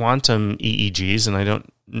quantum EEGs, and I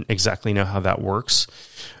don't exactly know how that works,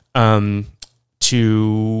 to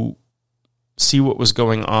see what was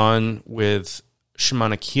going on with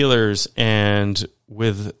shamanic healers and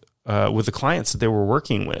with the clients that they were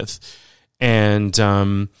working with. And,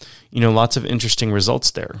 lots of interesting results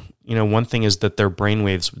there. One thing is that their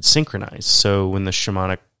brainwaves would synchronize. So when the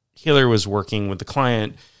shamanic healer was working with the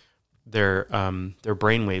client, their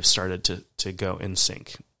brainwaves started to go in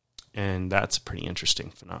sync. And that's a pretty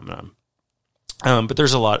interesting phenomenon. But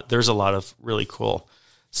there's a lot of really cool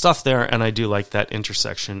stuff there. And I do like that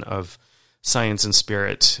intersection of science and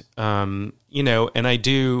spirit. And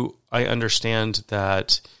I understand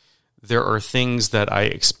that there are things that I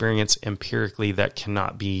experience empirically that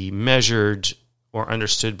cannot be measured or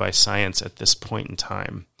understood by science at this point in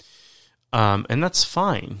time. And that's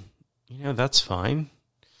fine. That's fine.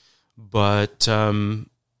 But,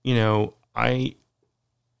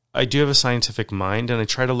 I do have a scientific mind, and I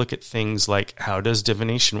try to look at things like, how does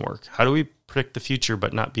divination work? How do we predict the future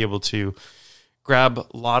but not be able to grab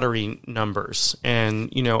lottery numbers?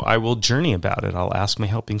 And, I will journey about it. I'll ask my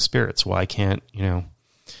helping spirits, why can't you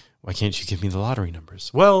give me the lottery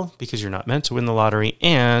numbers? Well, because you're not meant to win the lottery,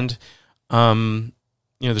 and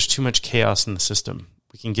there's too much chaos in the system.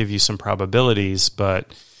 We can give you some probabilities,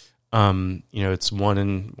 but it's 1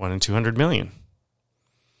 in 200 million,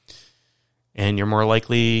 and you're more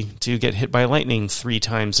likely to get hit by lightning 3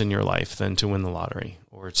 times in your life than to win the lottery,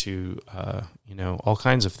 or to all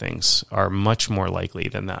kinds of things are much more likely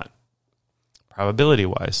than that,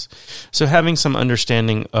 probability-wise. So having some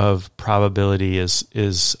understanding of probability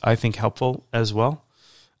is I think helpful as well.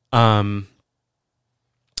 I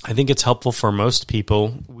think it's helpful for most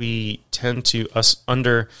people. We tend to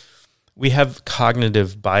we have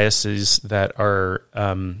cognitive biases that are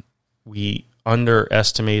we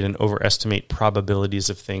underestimate and overestimate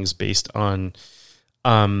probabilities of things based on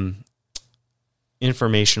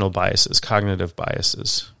informational biases, cognitive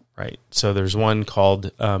biases. Right. So there's one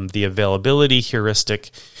called the availability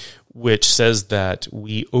heuristic, which says that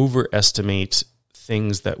we overestimate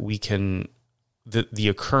things that we can, the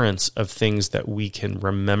occurrence of things that we can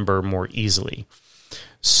remember more easily.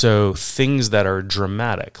 So things that are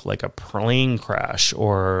dramatic, like a plane crash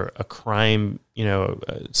or a crime,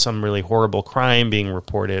 some really horrible crime being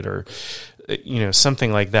reported, or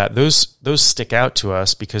something like that, those stick out to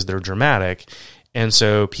us because they're dramatic. And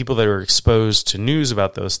so people that are exposed to news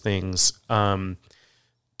about those things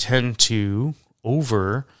tend to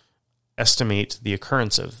overestimate the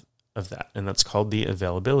occurrence of that, and that's called the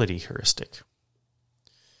availability heuristic.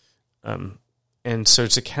 And so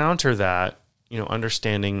to counter that,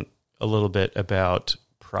 understanding a little bit about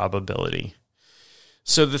probability.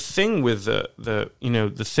 So the thing with the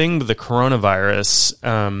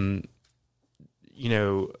coronavirus,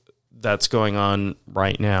 that's going on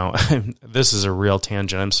right now. This is a real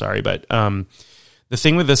tangent. I'm sorry, but the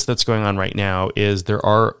thing with this that's going on right now is there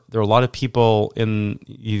are a lot of people in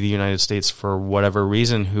the United States, for whatever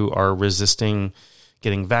reason, who are resisting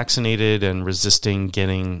getting vaccinated and resisting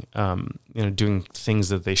getting, doing things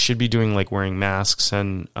that they should be doing, like wearing masks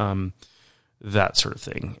and that sort of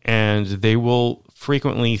thing. And they will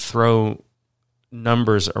frequently throw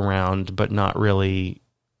numbers around, but not really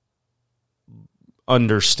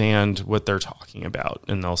understand what they're talking about.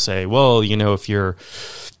 And they'll say, well, if you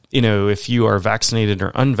are vaccinated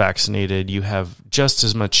or unvaccinated, you have just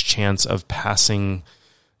as much chance of passing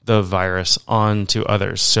the virus on to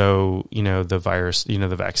others. So, the virus,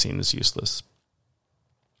 the vaccine is useless.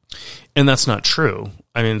 And that's not true.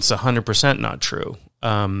 I mean, it's 100% not true.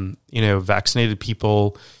 Vaccinated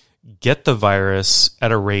people get the virus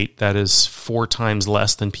at a rate that is 4 times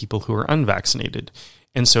less than people who are unvaccinated.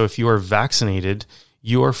 And so if you are vaccinated,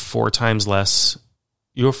 you are 4 times less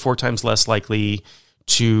likely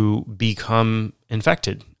to become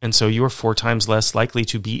infected. And so you are 4 times less likely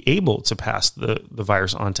to be able to pass the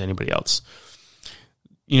virus on to anybody else.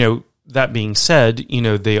 That being said,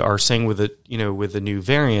 they are saying with the new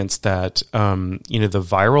variants that, the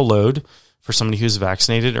viral load for somebody who's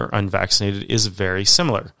vaccinated or unvaccinated is very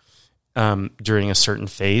similar during a certain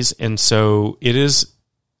phase. And so it is,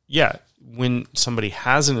 when somebody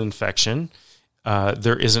has an infection,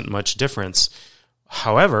 there isn't much difference.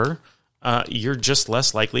 However, you're just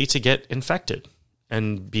less likely to get infected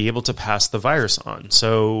and be able to pass the virus on.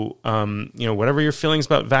 So, whatever your feelings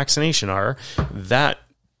about vaccination are, that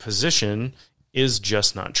position is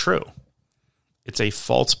just not true. It's a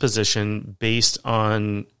false position based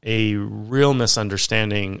on a real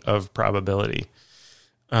misunderstanding of probability.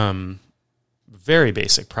 Very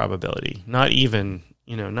basic probability, not even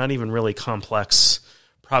really complex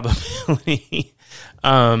probability.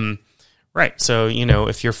 Right. So,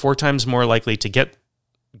 if you're 4 times more likely to get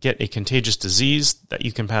a contagious disease that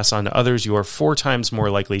you can pass on to others, you are 4 times more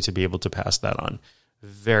likely to be able to pass that on.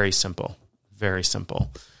 Very simple. Very simple.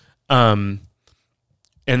 And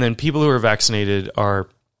then people who are vaccinated are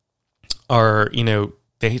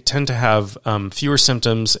they tend to have fewer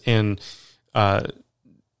symptoms and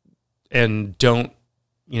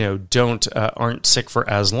aren't sick for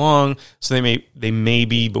as long. So they may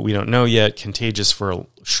be, but we don't know yet, contagious for a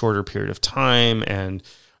shorter period of time, and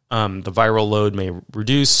the viral load may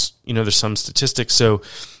reduce. There's some statistics. So,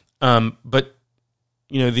 but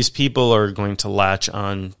these people are going to latch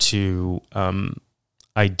on to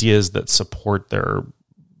ideas that support their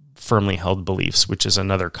firmly held beliefs, which is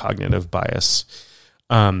another cognitive bias.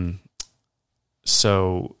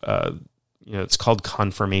 So it's called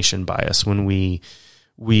confirmation bias, when we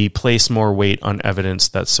place more weight on evidence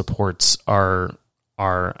that supports our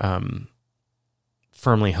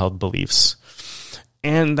firmly held beliefs.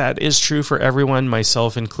 And that is true for everyone,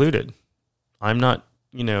 myself included. I'm not,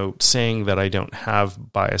 saying that I don't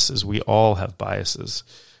have biases. We all have biases.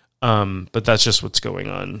 But that's just what's going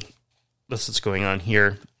on. That's what's going on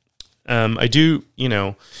here. I do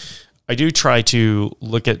try to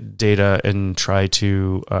look at data and try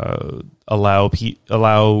to allow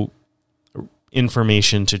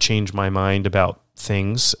information to change my mind about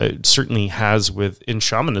things. It certainly has in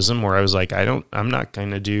shamanism, where I was like, I'm not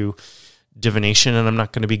going to do divination, and I'm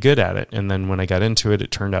not going to be good at it. And then when I got into it,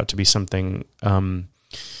 it turned out to be something that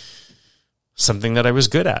I was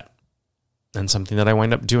good at, and something that I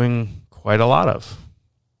wind up doing quite a lot of.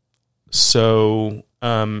 So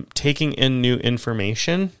taking in new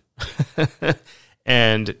information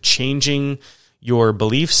and changing your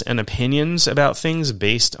beliefs and opinions about things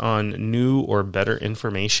based on new or better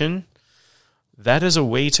information, that is a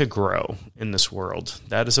way to grow in this world.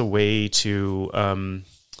 That is a way to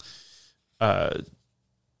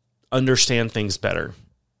understand things better.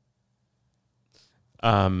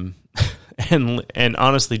 And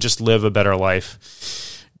honestly, just live a better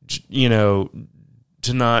life.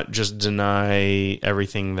 to not just deny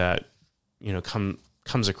everything that,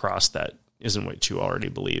 comes across that isn't what you already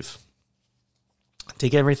believe.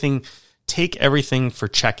 Take everything for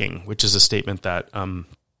checking, which is a statement that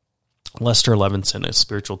Lester Levinson, a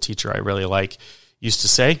spiritual teacher I really like, used to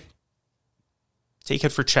say. Take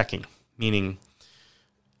it for checking, meaning,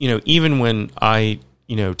 even when I,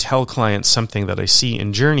 tell clients something that I see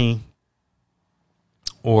in Journey,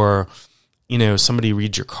 or, somebody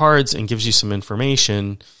reads your cards and gives you some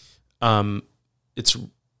information, you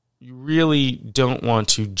really don't want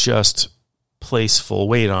to just place full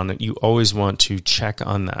weight on it. You always want to check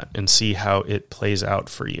on that and see how it plays out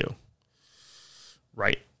for you.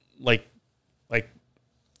 Right. Like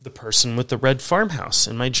the person with the red farmhouse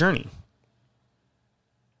in my Journey.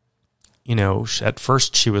 At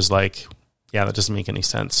first she was like, yeah, that doesn't make any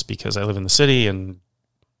sense because I live in the city and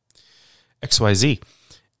XYZ.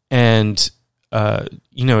 And,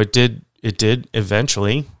 it did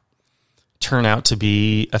eventually turn out to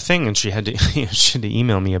be a thing, and she had to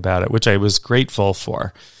email me about it, which I was grateful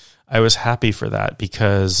for. I was happy for that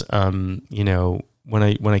because, when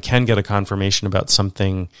I can get a confirmation about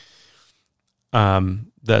something,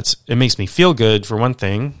 it makes me feel good for one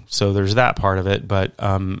thing. So there's that part of it, but,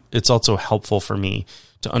 it's also helpful for me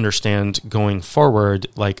to understand going forward,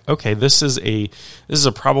 like, okay, this is a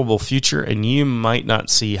probable future and you might not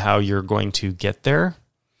see how you're going to get there.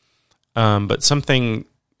 But something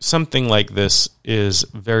like this is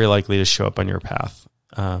very likely to show up on your path.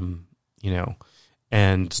 And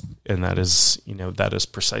that is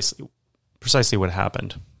precisely what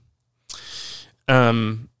happened.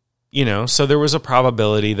 So there was a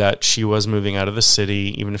probability that she was moving out of the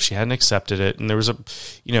city, even if she hadn't accepted it. And there was a,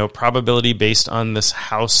 probability based on this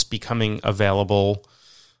house becoming available.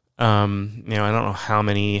 I don't know how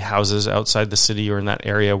many houses outside the city or in that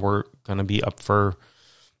area were going to be up for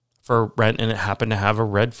rent. And it happened to have a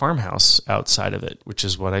red farmhouse outside of it, which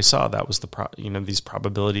is what I saw. That was these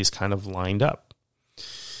probabilities kind of lined up.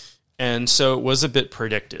 And so it was a bit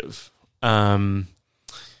predictive. But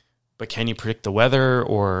can you predict the weather?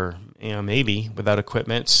 Or, maybe without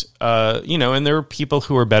equipment, and there are people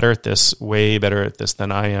who are better at this, way better at this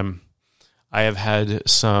than I am. I have had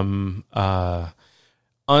some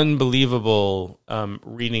unbelievable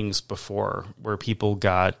readings before where people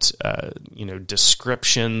got,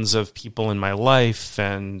 descriptions of people in my life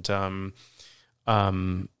and,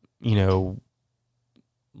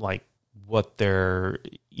 like what their,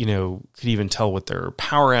 could even tell what their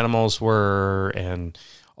power animals were and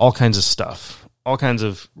all kinds of stuff, all kinds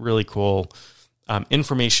of really cool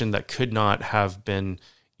information that could not have been,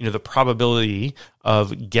 the probability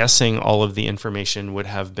of guessing all of the information would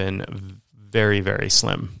have been very, very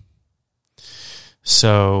slim.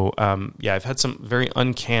 So, I've had some very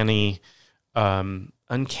uncannily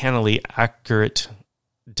accurate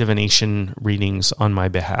divination readings on my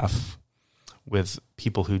behalf with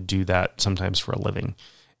people who do that sometimes for a living.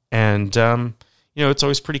 And, it's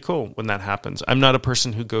always pretty cool when that happens. I'm not a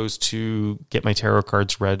person who goes to get my tarot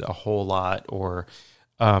cards read a whole lot or,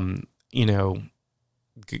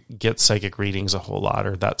 get psychic readings a whole lot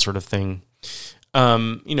or that sort of thing.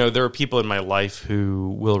 There are people in my life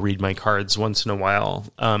who will read my cards once in a while,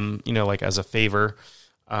 like as a favor,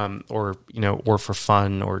 or for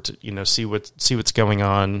fun or to, see what's going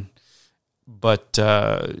on. But,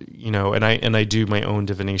 and I do my own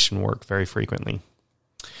divination work very frequently.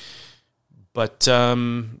 But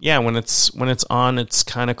when it's on, it's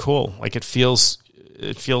kind of cool. Like it feels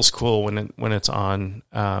cool when it's on,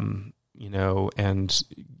 and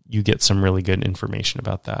you get some really good information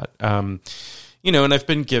about that. And I've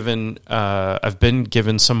been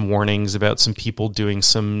given some warnings about some people doing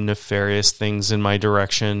some nefarious things in my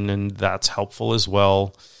direction, and that's helpful as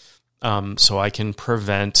well. So I can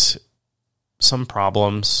prevent some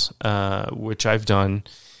problems, which I've done,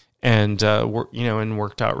 and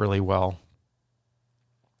worked out really well.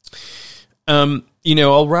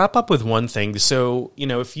 I'll wrap up with one thing. So,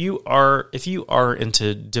 if you are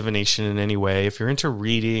into divination in any way, if you're into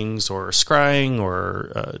readings or scrying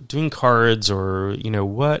or doing cards or,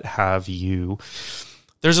 what have you,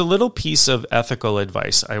 there's a little piece of ethical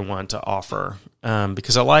advice I want to offer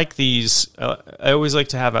because I like these. I always like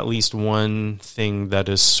to have at least one thing that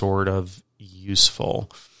is sort of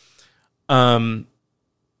useful. In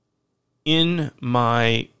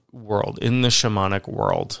my world, in the shamanic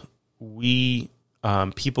world, we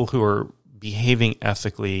people who are behaving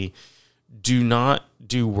ethically do not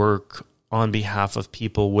do work on behalf of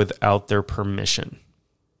people without their permission.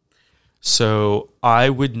 So I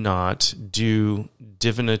would not do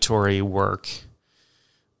divinatory work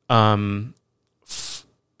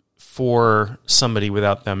for somebody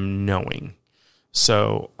without them knowing.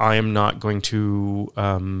 So I am not going to,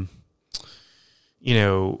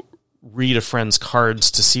 read a friend's cards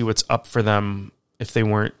to see what's up for them if they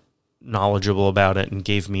weren't knowledgeable about it and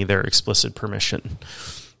gave me their explicit permission.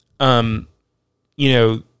 There's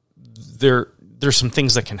some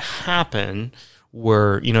things that can happen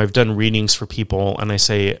where, I've done readings for people and I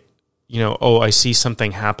say, I see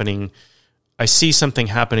something happening. I see something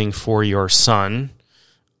happening for your son.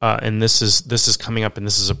 And this is coming up and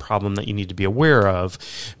this is a problem that you need to be aware of,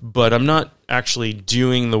 but I'm not actually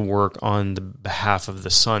doing the work on the behalf of the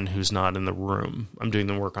son who's not in the room. I'm doing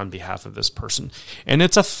the work on behalf of this person. And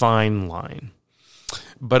it's a fine line.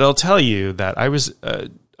 But I'll tell you that I was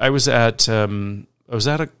at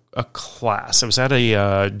a class. I was at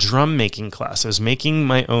a drum making class. I was making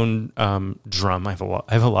my own drum. I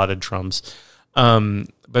have a lot of drums. But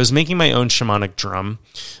I was making my own shamanic drum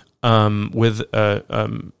with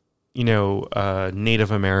a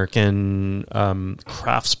Native American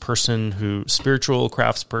spiritual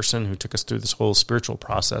craftsperson who took us through this whole spiritual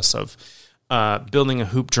process of building a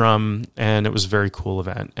hoop drum, and it was a very cool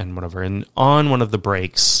event and whatever. And on one of the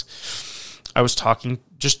breaks, I was talking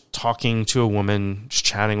to a woman, just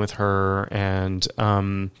chatting with her, and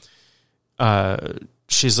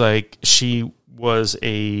she's like, she was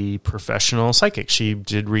a professional psychic. She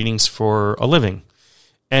did readings for a living.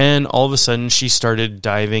 And all of a sudden, she started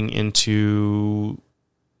diving into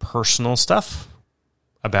personal stuff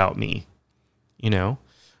about me. She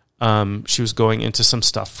was going into some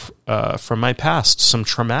stuff from my past, some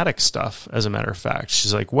traumatic stuff, as a matter of fact.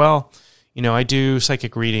 She's like, well, I do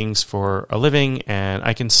psychic readings for a living, and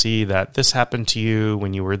I can see that this happened to you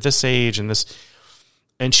when you were this age and this.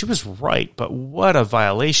 And she was right, but what a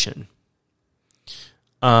violation.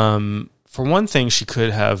 For one thing, she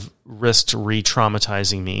could have risked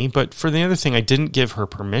re-traumatizing me, but for the other thing, I didn't give her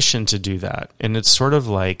permission to do that. And it's sort of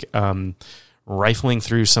like rifling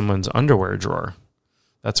through someone's underwear drawer.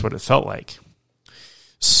 That's what it felt like.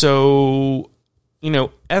 So,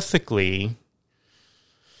 ethically,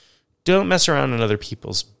 don't mess around in other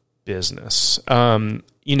people's business.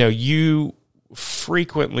 You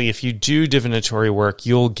frequently, if you do divinatory work,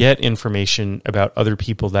 you'll get information about other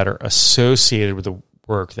people that are associated with the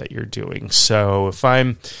work that you're doing. So if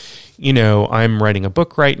I'm writing a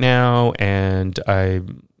book right now, and I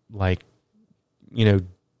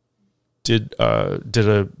did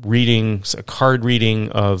a reading, a card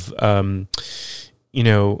reading of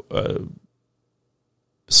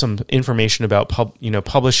some information about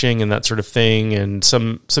publishing and that sort of thing, and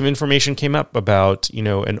some information came up about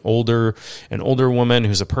an older woman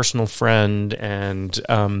who's a personal friend and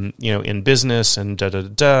in business and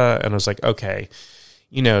and I was like, okay.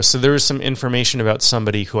 So there was some information about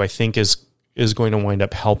somebody who I think is going to wind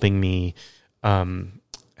up helping me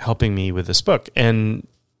with this book. And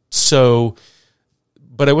so,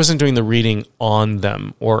 but I wasn't doing the reading on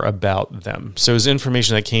them or about them. So it was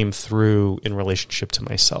information that came through in relationship to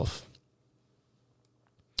myself.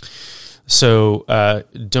 So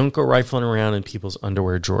don't go rifling around in people's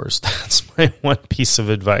underwear drawers. That's my one piece of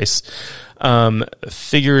advice.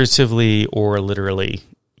 Figuratively or literally.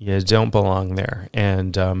 You don't belong there,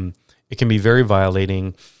 and it can be very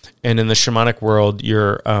violating. And in the shamanic world,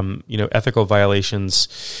 your ethical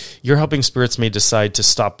violations, your helping spirits may decide to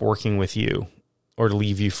stop working with you or to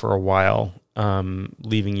leave you for a while,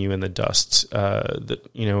 leaving you in the dust. And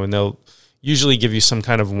they'll usually give you some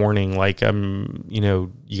kind of warning, like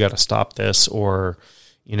you got to stop this, or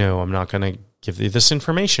I'm not going to give you this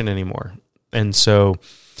information anymore. And so.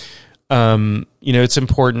 It's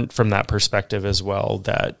important from that perspective as well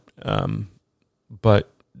that, but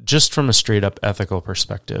just from a straight up ethical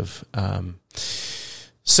perspective.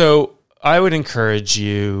 So I would encourage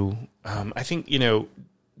you, I think,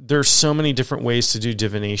 there's so many different ways to do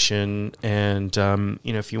divination. And,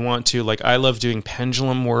 if you want to, I love doing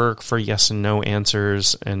pendulum work for yes and no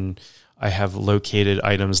answers. And I have located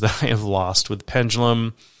items that I have lost with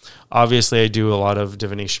pendulum. Obviously I do a lot of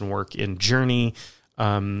divination work in Journey.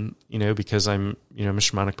 Because I'm, a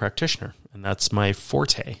shamanic practitioner, and that's my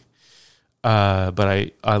forte. But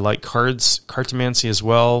I like cartomancy as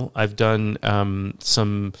well. I've done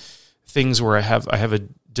some things where I have a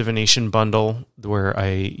divination bundle where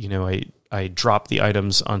I drop the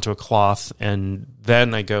items onto a cloth, and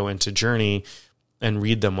then I go into Journey and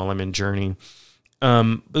read them while I'm in Journey.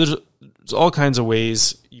 But there's all kinds of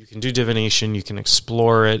ways you can do divination. You can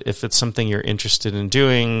explore it if it's something you're interested in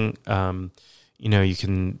doing. You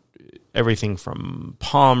can, everything from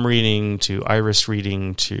palm reading to iris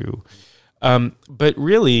reading to, but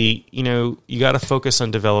really, you got to focus on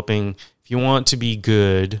developing, if you want to be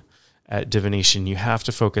good at divination, you have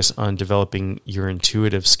to focus on developing your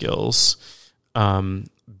intuitive skills,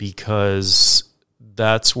 because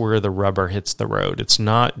that's where the rubber hits the road. It's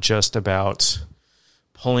not just about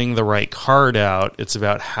pulling the right card out. It's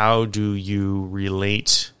about how do you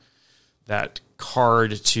relate that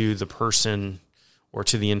card to the person or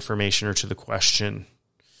to the information or to the question.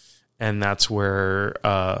 And that's where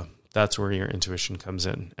your intuition comes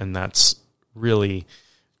in. And that's really,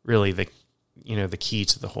 really the key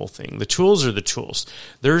to the whole thing. The tools are the tools.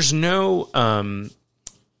 There's no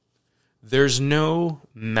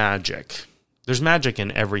magic. There's magic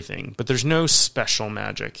in everything, but there's no special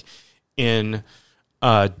magic in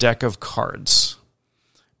a deck of cards,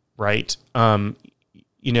 right?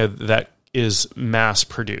 That is mass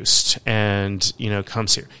produced and,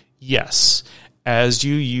 comes here. Yes. As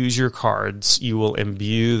you use your cards, you will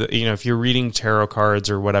imbue if you're reading tarot cards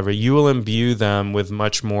or whatever, you will imbue them with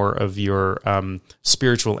much more of your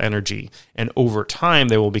spiritual energy. And over time,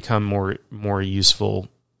 they will become more useful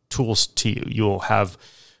tools to you.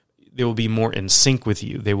 They will be more in sync with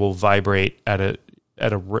you. They will vibrate at a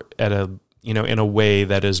in a way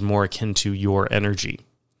that is more akin to your energy.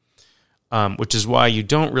 Which is why you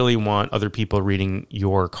don't really want other people reading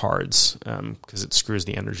your cards, because it screws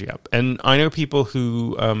the energy up. And I know people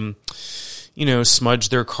who, smudge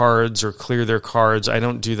their cards or clear their cards. I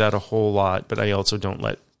don't do that a whole lot, but I also don't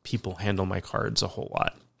let people handle my cards a whole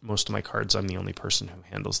lot. Most of my cards, I'm the only person who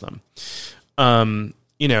handles them.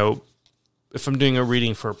 If I'm doing a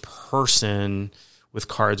reading for a person with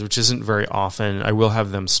cards, which isn't very often, I will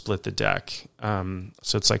have them split the deck.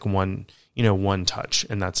 So it's like one touch,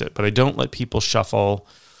 and that's it. But I don't let people shuffle.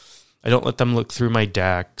 I don't let them look through my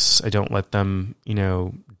decks. I don't let them,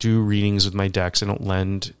 do readings with my decks. I don't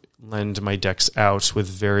lend my decks out, with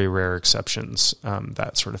very rare exceptions,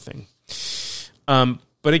 that sort of thing.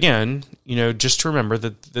 But again, just to remember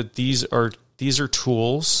that these are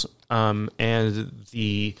tools, and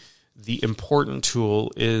the important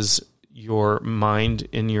tool is your mind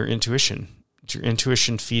and your intuition. It's your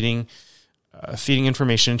intuition feeding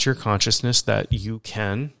information into your consciousness that you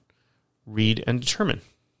can read and determine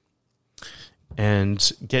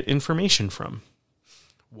and get information from,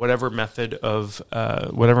 whatever method of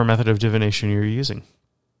divination you're using.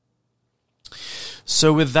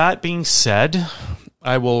 So with that being said,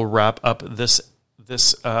 I will wrap up this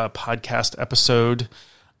podcast episode.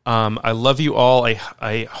 I love you all.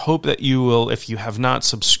 I hope that you will, if you have not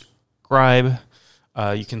subscribed,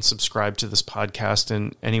 you can subscribe to this podcast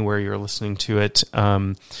and anywhere you're listening to it.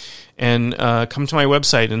 And come to my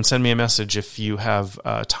website and send me a message if you have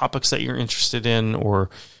topics that you're interested in or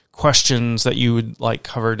questions that you would like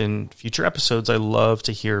covered in future episodes. I love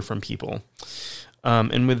to hear from people.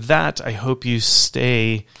 And with that, I hope you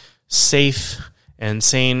stay safe and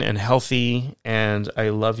sane and healthy, and I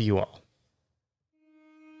love you all.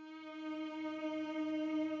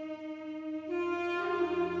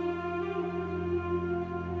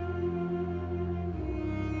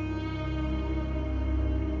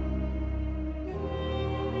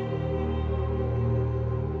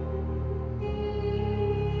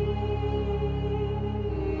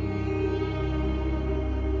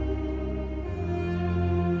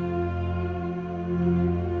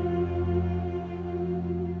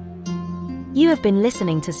 You have been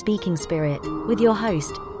listening to Speaking Spirit with your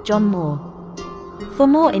host, John Moore. For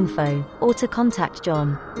more info or to contact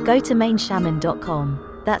John, go to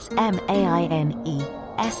mainshaman.com. That's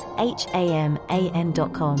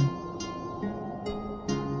maineshaman.com.